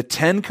 The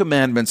Ten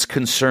Commandments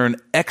concern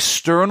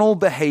external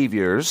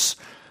behaviors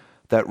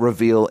that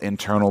reveal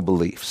internal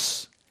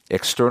beliefs.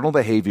 External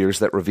behaviors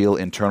that reveal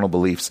internal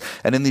beliefs.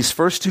 And in these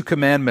first two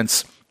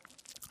commandments,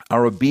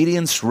 our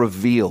obedience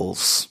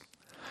reveals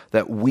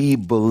that we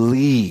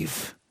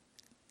believe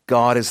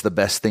God is the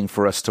best thing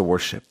for us to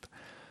worship,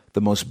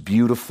 the most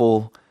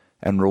beautiful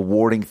and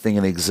rewarding thing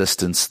in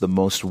existence, the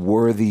most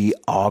worthy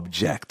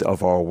object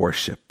of our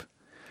worship.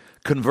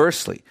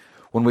 Conversely,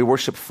 when we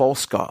worship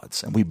false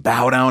gods and we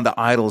bow down to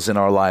idols in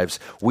our lives,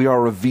 we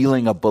are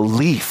revealing a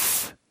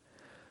belief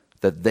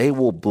that they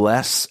will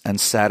bless and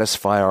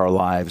satisfy our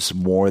lives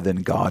more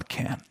than God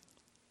can.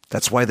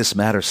 That's why this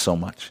matters so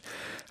much.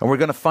 And we're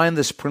going to find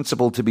this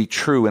principle to be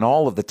true in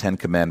all of the Ten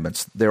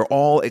Commandments. They're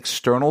all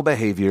external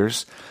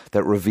behaviors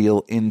that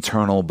reveal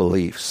internal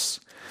beliefs.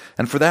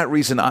 And for that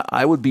reason,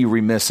 I would be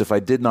remiss if I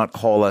did not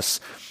call us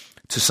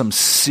to some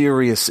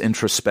serious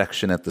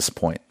introspection at this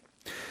point.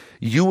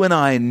 You and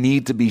I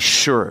need to be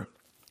sure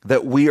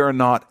that we are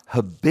not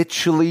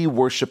habitually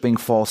worshiping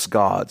false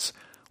gods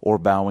or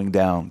bowing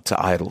down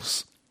to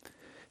idols.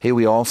 Hey,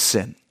 we all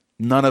sin.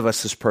 None of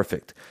us is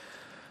perfect.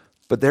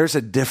 But there's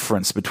a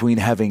difference between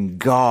having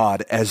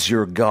God as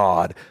your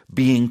God,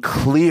 being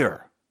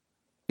clear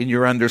in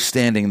your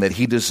understanding that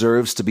he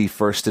deserves to be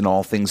first in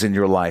all things in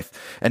your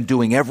life, and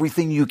doing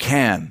everything you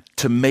can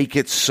to make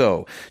it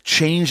so,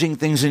 changing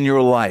things in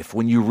your life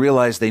when you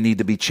realize they need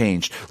to be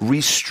changed,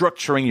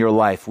 restructuring your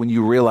life when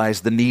you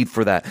realize the need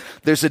for that.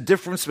 There's a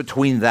difference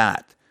between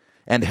that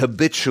and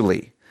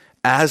habitually,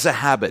 as a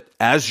habit,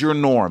 as your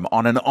norm,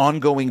 on an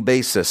ongoing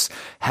basis,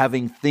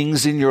 having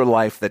things in your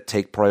life that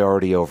take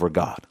priority over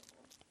God.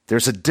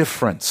 There's a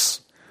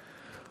difference.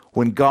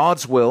 When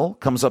God's will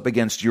comes up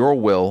against your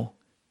will,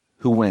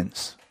 who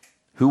wins?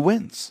 Who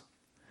wins?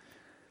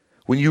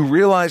 When you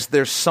realize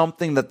there's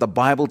something that the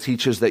Bible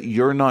teaches that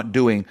you're not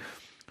doing,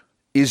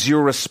 is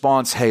your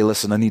response, hey,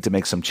 listen, I need to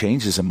make some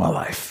changes in my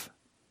life?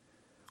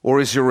 Or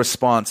is your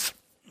response,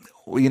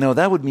 well,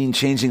 that would mean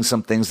changing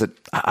some things that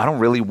I don't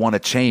really want to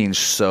change,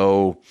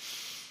 so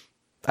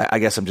I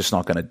guess I'm just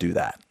not going to do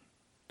that.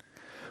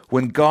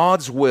 When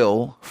God's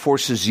will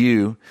forces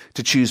you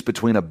to choose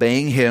between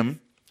obeying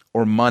him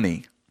or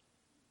money,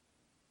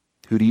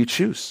 who do you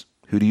choose?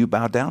 Who do you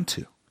bow down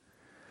to?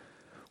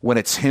 When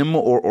it's him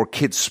or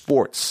kids'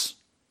 sports,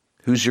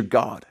 who's your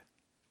God?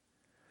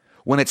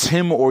 When it's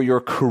him or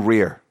your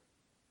career,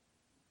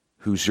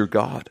 who's your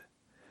God?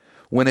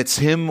 When it's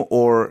him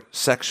or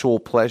sexual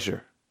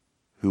pleasure,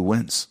 who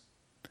wins?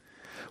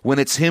 When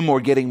it's him or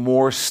getting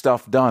more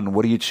stuff done,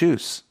 what do you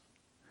choose?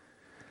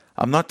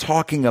 I'm not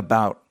talking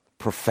about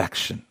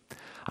perfection.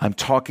 I'm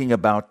talking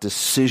about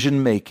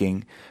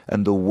decision-making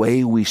and the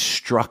way we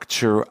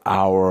structure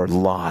our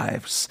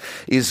lives.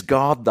 Is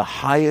God the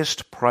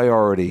highest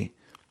priority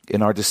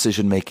in our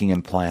decision-making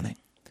and planning?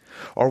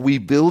 Are we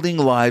building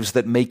lives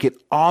that make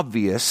it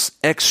obvious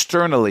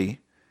externally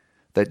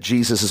that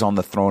Jesus is on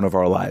the throne of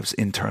our lives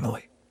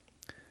internally?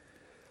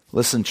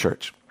 Listen,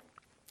 church,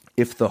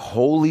 if the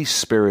Holy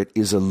Spirit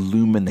is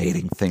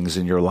illuminating things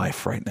in your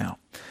life right now,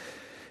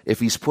 if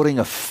he's putting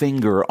a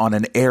finger on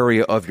an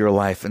area of your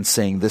life and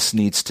saying this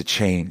needs to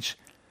change,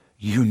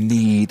 you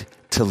need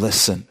to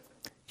listen.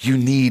 You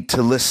need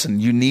to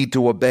listen. You need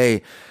to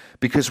obey,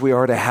 because we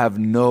are to have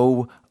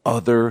no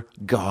other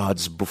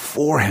gods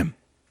before him.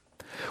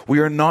 We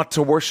are not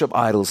to worship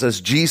idols.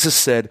 As Jesus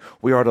said,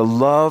 we are to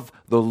love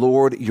the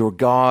Lord your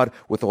God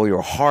with all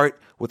your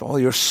heart, with all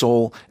your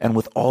soul, and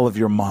with all of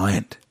your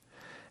mind.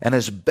 And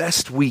as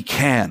best we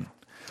can,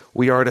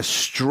 we are to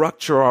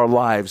structure our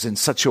lives in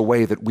such a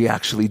way that we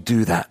actually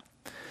do that.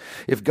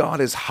 If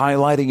God is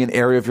highlighting an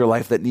area of your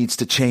life that needs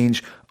to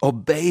change,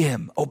 obey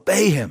him.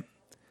 Obey him.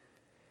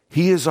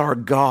 He is our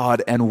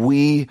God, and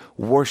we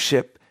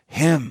worship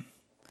him.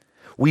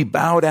 We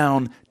bow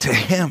down to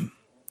him.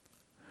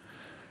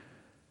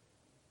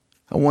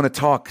 I want to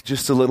talk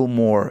just a little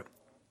more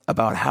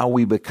about how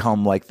we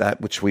become like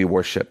that which we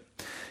worship.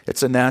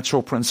 It's a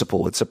natural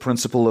principle. It's a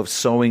principle of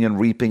sowing and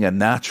reaping, a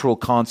natural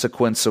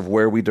consequence of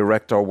where we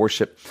direct our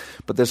worship.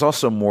 But there's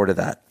also more to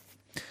that.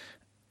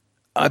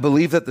 I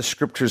believe that the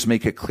scriptures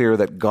make it clear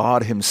that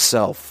God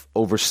himself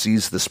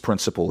oversees this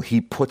principle. He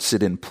puts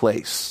it in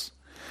place.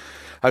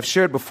 I've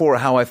shared before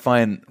how I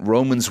find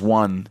Romans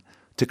 1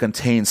 to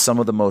contain some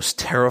of the most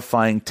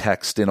terrifying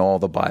text in all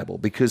the Bible,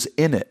 because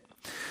in it,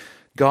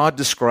 God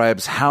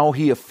describes how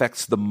he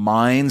affects the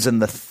minds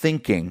and the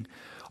thinking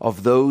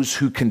of those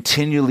who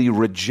continually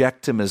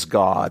reject him as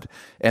God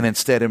and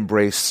instead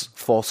embrace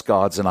false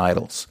gods and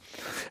idols.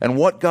 And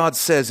what God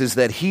says is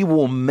that he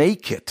will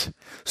make it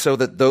so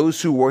that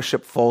those who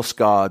worship false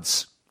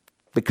gods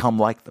become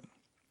like them.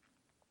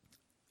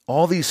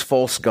 All these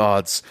false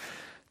gods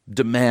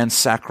demand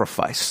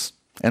sacrifice.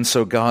 And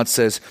so God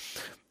says,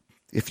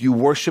 if you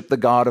worship the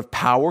God of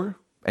power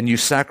and you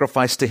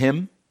sacrifice to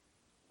him,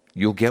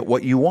 you'll get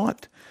what you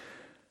want.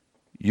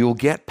 You'll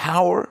get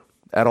power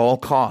at all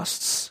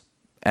costs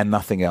and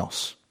nothing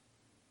else.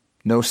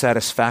 No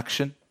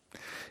satisfaction.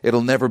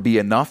 It'll never be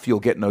enough. You'll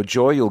get no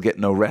joy. You'll get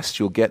no rest.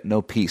 You'll get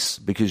no peace,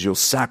 because you'll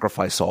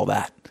sacrifice all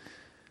that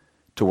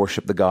to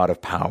worship the God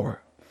of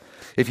power.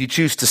 If you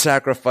choose to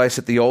sacrifice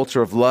at the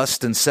altar of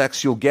lust and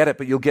sex, you'll get it,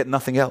 but you'll get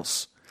nothing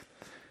else.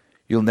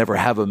 You'll never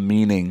have a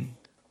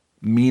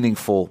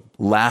meaningful,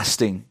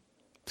 lasting,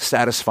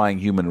 satisfying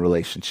human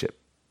relationship.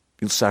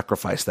 You'll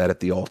sacrifice that at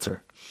the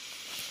altar.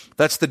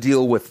 That's the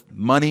deal with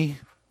money,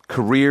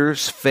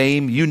 careers,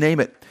 fame, you name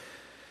it.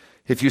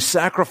 If you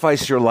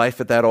sacrifice your life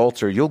at that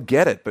altar, you'll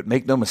get it, but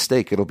make no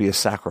mistake, it'll be a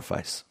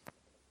sacrifice.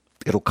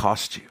 It'll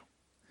cost you.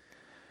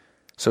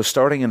 So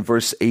starting in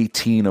verse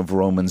 18 of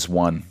Romans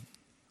 1,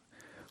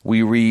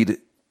 we read,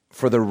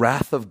 "For the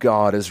wrath of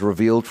God is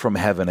revealed from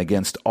heaven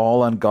against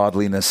all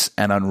ungodliness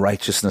and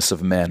unrighteousness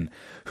of men,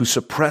 who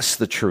suppress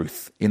the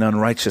truth in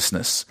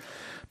unrighteousness.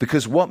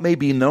 Because what may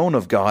be known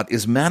of God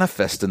is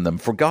manifest in them,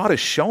 for God has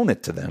shown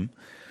it to them.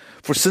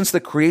 For since the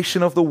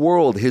creation of the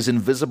world, his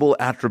invisible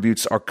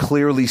attributes are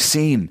clearly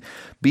seen,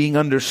 being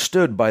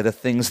understood by the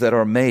things that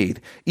are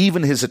made,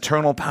 even his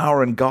eternal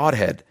power and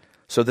Godhead,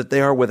 so that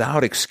they are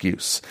without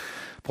excuse.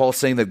 Paul's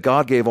saying that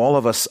God gave all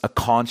of us a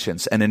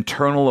conscience, an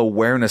internal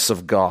awareness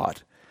of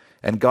God.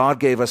 And God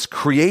gave us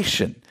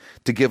creation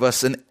to give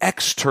us an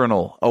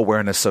external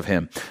awareness of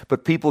him.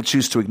 But people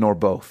choose to ignore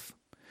both.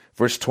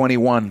 Verse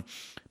 21,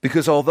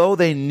 because although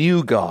they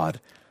knew God,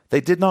 they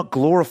did not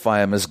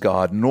glorify him as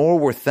God, nor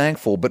were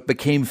thankful, but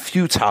became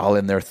futile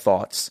in their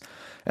thoughts,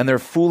 and their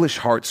foolish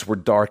hearts were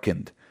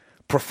darkened.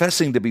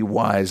 Professing to be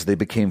wise, they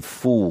became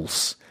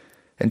fools,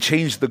 and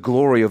changed the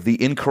glory of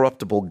the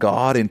incorruptible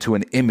God into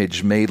an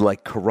image made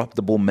like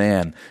corruptible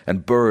man,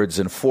 and birds,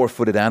 and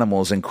four-footed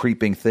animals, and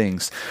creeping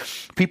things.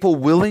 People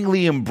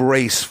willingly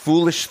embrace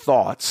foolish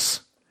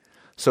thoughts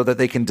so that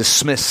they can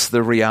dismiss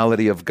the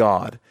reality of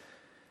God.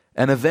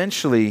 And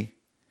eventually,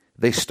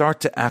 they start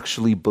to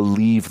actually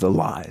believe the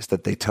lies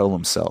that they tell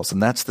themselves.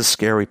 And that's the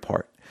scary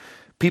part.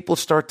 People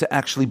start to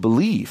actually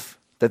believe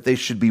that they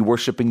should be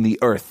worshiping the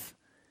earth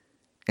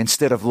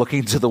instead of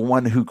looking to the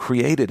one who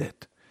created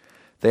it.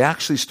 They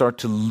actually start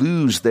to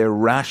lose their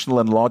rational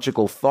and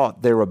logical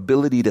thought, their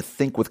ability to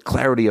think with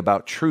clarity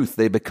about truth.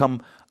 They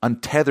become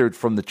untethered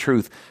from the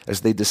truth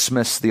as they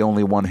dismiss the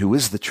only one who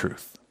is the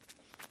truth.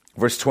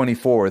 Verse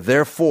 24,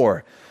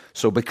 therefore,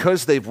 so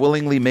because they've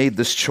willingly made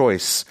this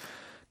choice,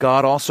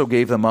 God also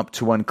gave them up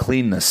to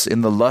uncleanness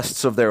in the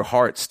lusts of their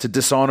hearts to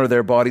dishonor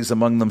their bodies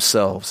among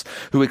themselves,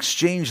 who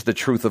exchanged the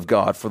truth of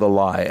God for the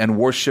lie and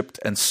worshipped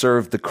and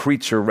served the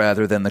creature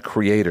rather than the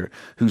Creator,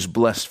 who's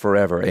blessed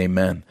forever.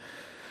 Amen.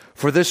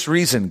 For this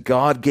reason,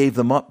 God gave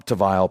them up to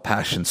vile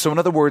passions. So in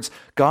other words,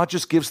 God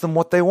just gives them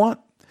what they want.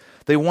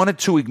 They wanted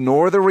to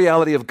ignore the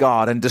reality of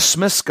God and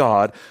dismiss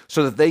God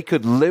so that they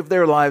could live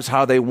their lives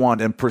how they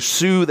want and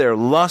pursue their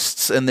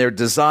lusts and their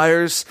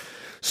desires.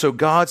 So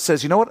God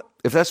says, you know what?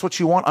 If that's what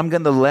you want, I'm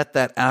going to let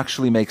that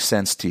actually make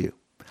sense to you.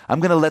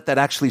 I'm going to let that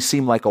actually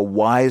seem like a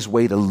wise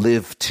way to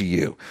live to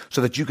you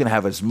so that you can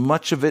have as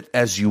much of it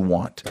as you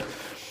want.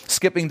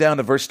 Skipping down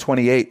to verse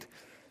 28.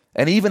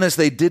 And even as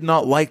they did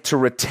not like to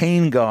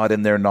retain God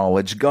in their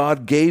knowledge,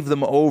 God gave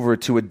them over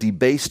to a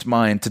debased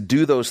mind to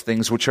do those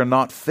things which are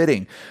not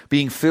fitting,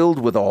 being filled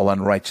with all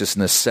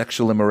unrighteousness,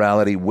 sexual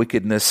immorality,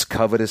 wickedness,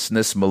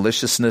 covetousness,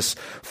 maliciousness,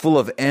 full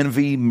of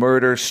envy,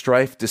 murder,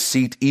 strife,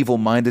 deceit,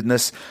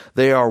 evil-mindedness.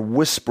 They are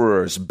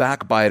whisperers,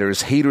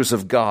 backbiters, haters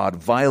of God,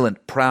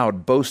 violent,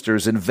 proud,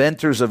 boasters,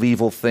 inventors of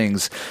evil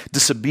things,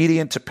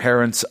 disobedient to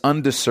parents,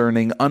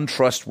 undiscerning,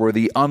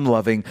 untrustworthy,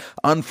 unloving,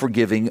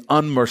 unforgiving,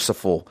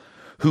 unmerciful,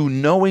 who,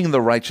 knowing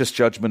the righteous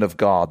judgment of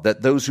God,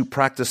 that those who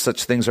practice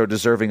such things are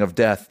deserving of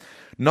death,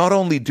 not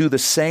only do the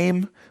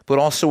same, but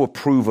also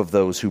approve of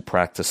those who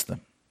practice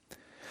them.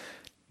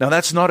 Now,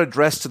 that's not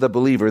addressed to the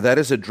believer. That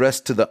is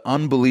addressed to the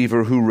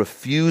unbeliever who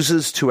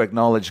refuses to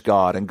acknowledge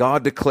God. And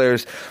God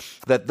declares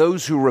that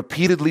those who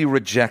repeatedly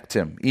reject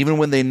him, even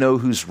when they know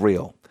who's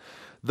real,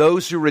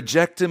 those who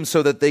reject him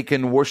so that they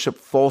can worship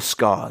false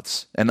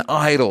gods and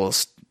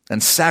idols,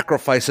 and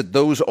sacrifice at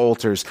those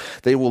altars,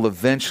 they will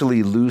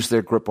eventually lose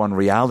their grip on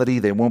reality.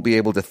 They won't be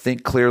able to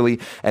think clearly.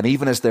 And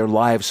even as their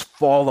lives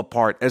fall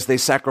apart, as they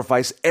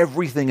sacrifice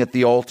everything at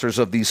the altars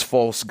of these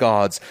false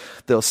gods,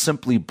 they'll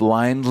simply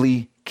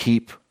blindly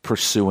keep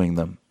pursuing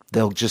them.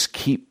 They'll just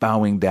keep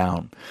bowing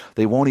down.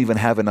 They won't even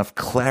have enough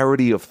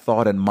clarity of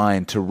thought and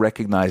mind to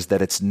recognize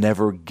that it's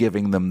never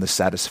giving them the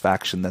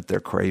satisfaction that they're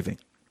craving.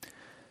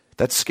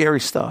 That's scary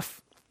stuff.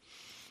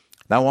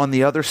 Now, on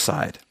the other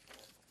side,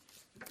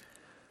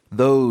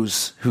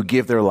 those who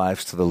give their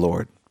lives to the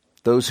Lord,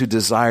 those who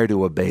desire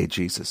to obey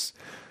Jesus,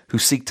 who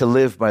seek to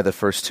live by the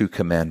first two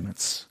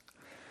commandments,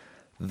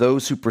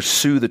 those who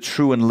pursue the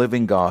true and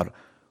living God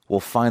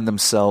will find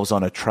themselves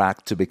on a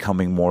track to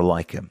becoming more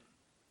like him.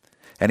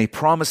 And he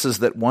promises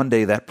that one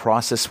day that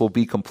process will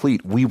be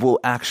complete. We will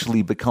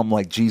actually become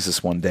like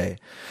Jesus one day.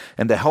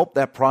 And to help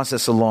that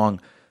process along,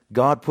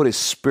 God put his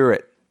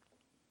Spirit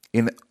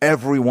in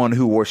everyone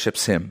who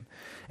worships him.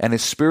 And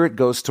his Spirit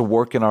goes to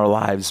work in our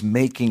lives,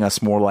 making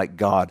us more like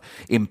God,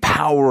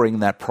 empowering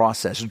that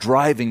process,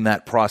 driving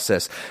that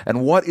process.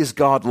 And what is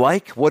God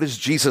like? What is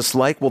Jesus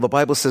like? Well, the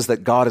Bible says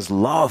that God is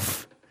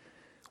love.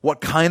 What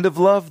kind of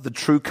love? The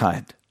true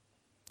kind.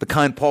 The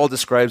kind Paul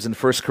describes in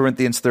 1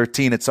 Corinthians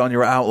 13. It's on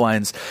your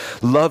outlines.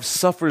 Love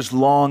suffers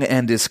long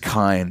and is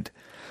kind.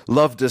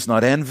 Love does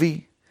not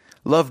envy.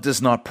 Love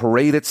does not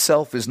parade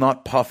itself, is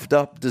not puffed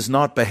up, does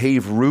not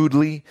behave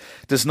rudely,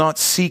 does not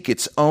seek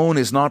its own,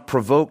 is not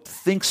provoked,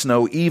 thinks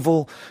no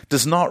evil,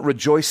 does not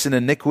rejoice in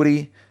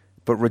iniquity,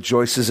 but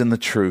rejoices in the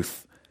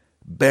truth,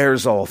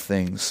 bears all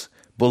things,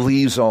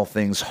 believes all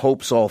things,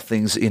 hopes all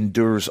things,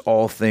 endures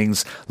all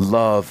things.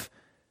 Love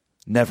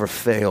never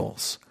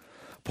fails.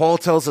 Paul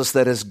tells us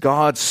that as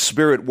God's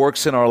Spirit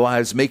works in our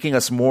lives, making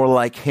us more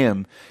like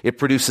him, it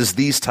produces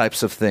these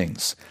types of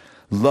things: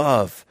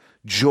 love,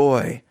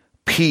 joy,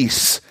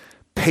 peace,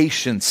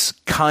 patience,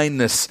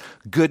 kindness,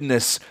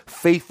 goodness,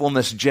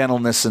 faithfulness,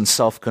 gentleness, and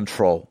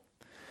self-control.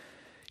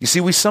 You see,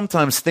 we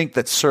sometimes think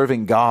that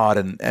serving God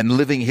and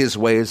living His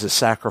way is a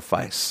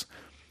sacrifice.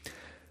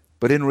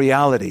 But in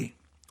reality,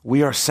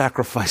 we are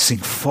sacrificing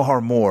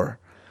far more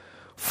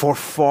for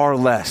far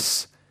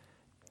less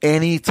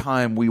any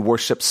time we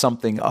worship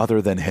something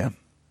other than Him.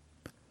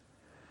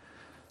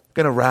 I'm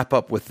going to wrap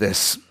up with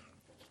this.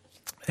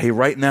 Hey,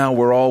 right now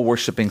we're all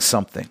worshiping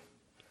something.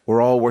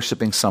 We're all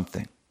worshiping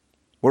something.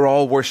 We're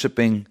all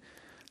worshiping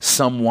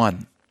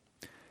someone.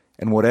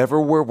 And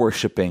whatever we're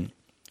worshiping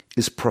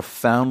is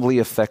profoundly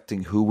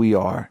affecting who we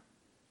are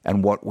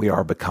and what we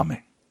are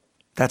becoming.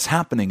 That's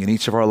happening in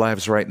each of our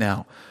lives right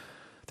now.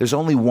 There's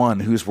only one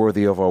who's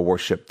worthy of our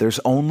worship. There's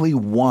only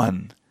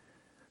one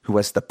who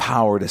has the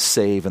power to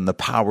save and the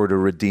power to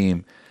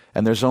redeem.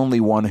 And there's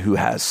only one who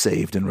has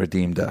saved and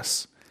redeemed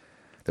us.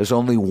 There's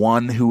only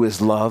one who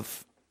is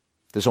love.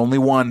 There's only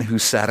one who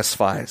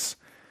satisfies.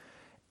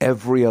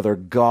 Every other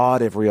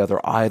god, every other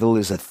idol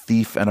is a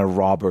thief and a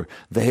robber.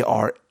 They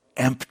are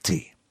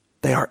empty.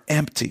 They are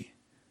empty.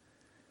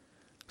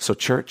 So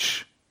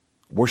church,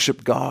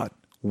 worship God.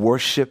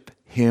 Worship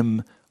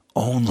Him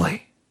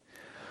only.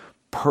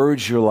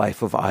 Purge your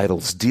life of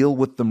idols. Deal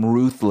with them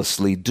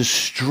ruthlessly.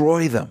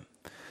 Destroy them.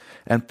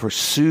 And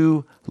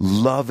pursue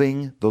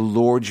loving the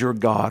Lord your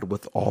God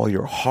with all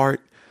your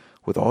heart,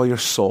 with all your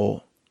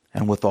soul,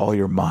 and with all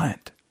your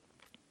mind.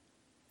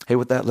 Hey,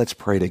 with that, let's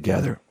pray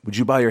together. Would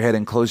you bow your head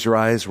and close your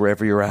eyes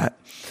wherever you're at?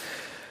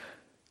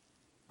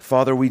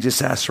 Father, we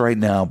just ask right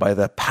now by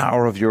the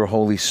power of your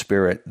Holy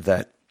Spirit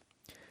that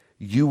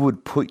you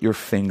would put your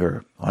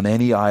finger on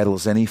any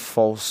idols, any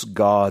false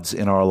gods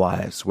in our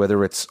lives,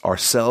 whether it's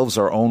ourselves,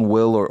 our own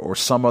will, or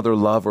some other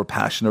love or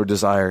passion or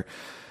desire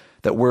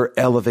that we're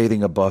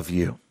elevating above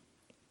you.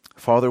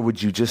 Father,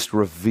 would you just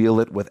reveal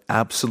it with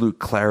absolute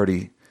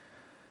clarity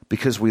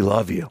because we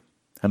love you.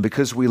 And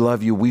because we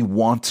love you, we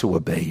want to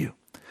obey you.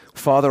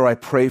 Father, I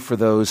pray for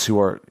those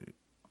who are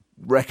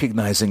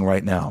recognizing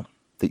right now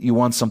that you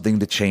want something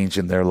to change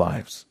in their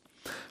lives.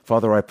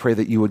 Father, I pray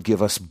that you would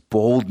give us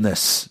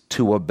boldness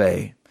to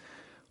obey,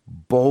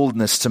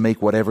 boldness to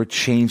make whatever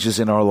changes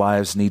in our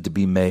lives need to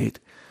be made,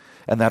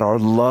 and that our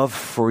love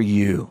for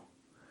you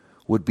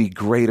would be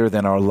greater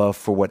than our love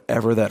for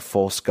whatever that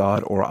false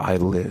god or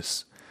idol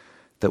is,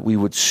 that we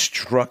would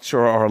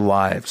structure our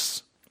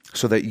lives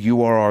so that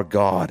you are our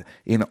God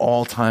in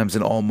all times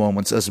and all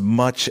moments as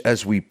much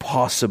as we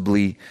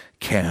possibly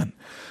can.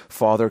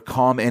 Father,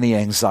 calm any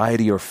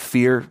anxiety or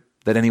fear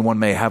that anyone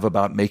may have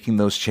about making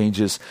those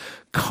changes.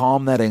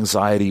 Calm that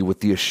anxiety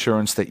with the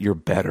assurance that you're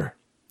better,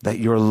 that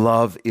your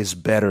love is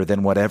better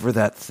than whatever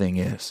that thing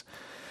is.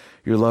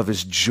 Your love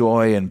is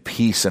joy and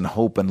peace and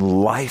hope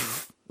and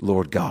life,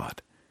 Lord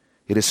God.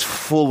 It is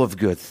full of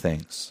good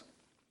things.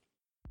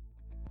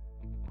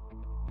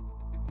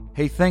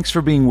 Hey, thanks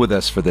for being with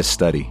us for this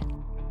study.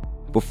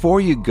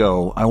 Before you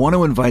go, I want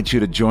to invite you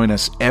to join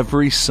us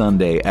every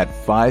Sunday at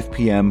 5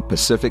 p.m.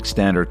 Pacific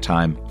Standard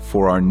Time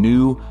for our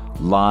new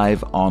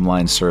live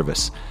online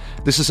service.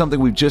 This is something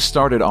we've just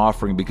started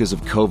offering because of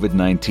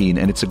COVID-19,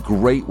 and it's a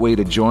great way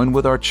to join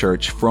with our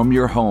church from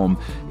your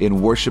home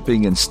in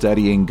worshiping and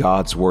studying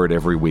God's Word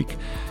every week.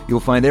 You'll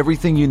find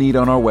everything you need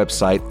on our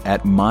website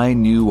at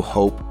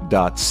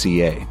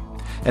mynewhope.ca.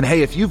 And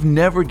hey, if you've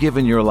never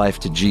given your life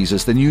to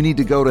Jesus, then you need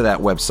to go to that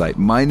website,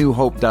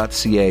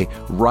 mynewhope.ca,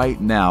 right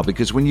now,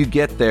 because when you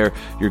get there,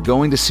 you're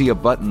going to see a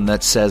button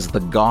that says The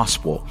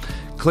Gospel.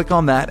 Click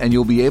on that and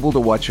you'll be able to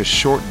watch a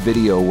short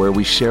video where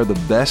we share the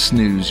best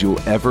news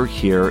you'll ever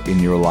hear in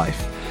your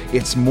life.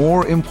 It's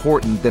more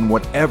important than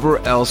whatever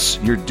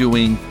else you're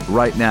doing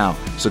right now.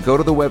 So go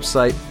to the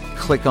website,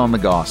 click on The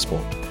Gospel.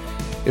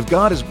 If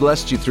God has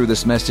blessed you through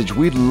this message,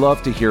 we'd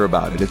love to hear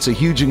about it. It's a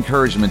huge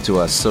encouragement to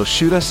us, so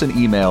shoot us an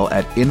email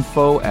at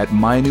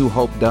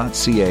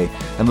info@mynewhope.ca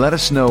and let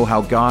us know how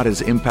God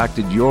has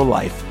impacted your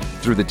life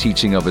through the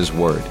teaching of His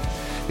Word.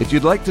 If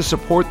you'd like to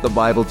support the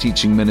Bible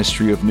teaching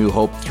ministry of New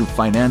Hope through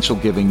financial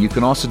giving, you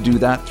can also do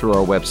that through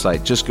our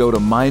website. Just go to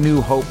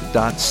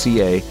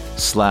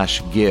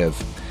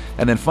mynewhope.ca/give.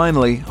 And then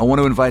finally, I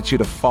want to invite you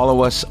to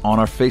follow us on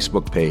our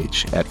Facebook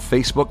page at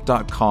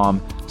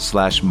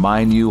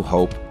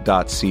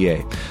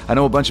facebook.com/mynewhope.ca. I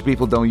know a bunch of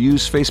people don't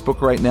use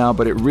Facebook right now,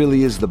 but it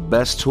really is the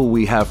best tool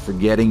we have for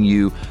getting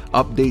you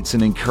updates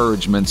and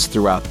encouragements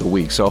throughout the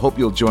week. So I hope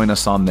you'll join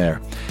us on there.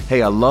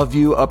 Hey, I love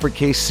you,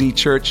 Uppercase C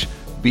Church.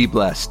 Be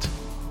blessed.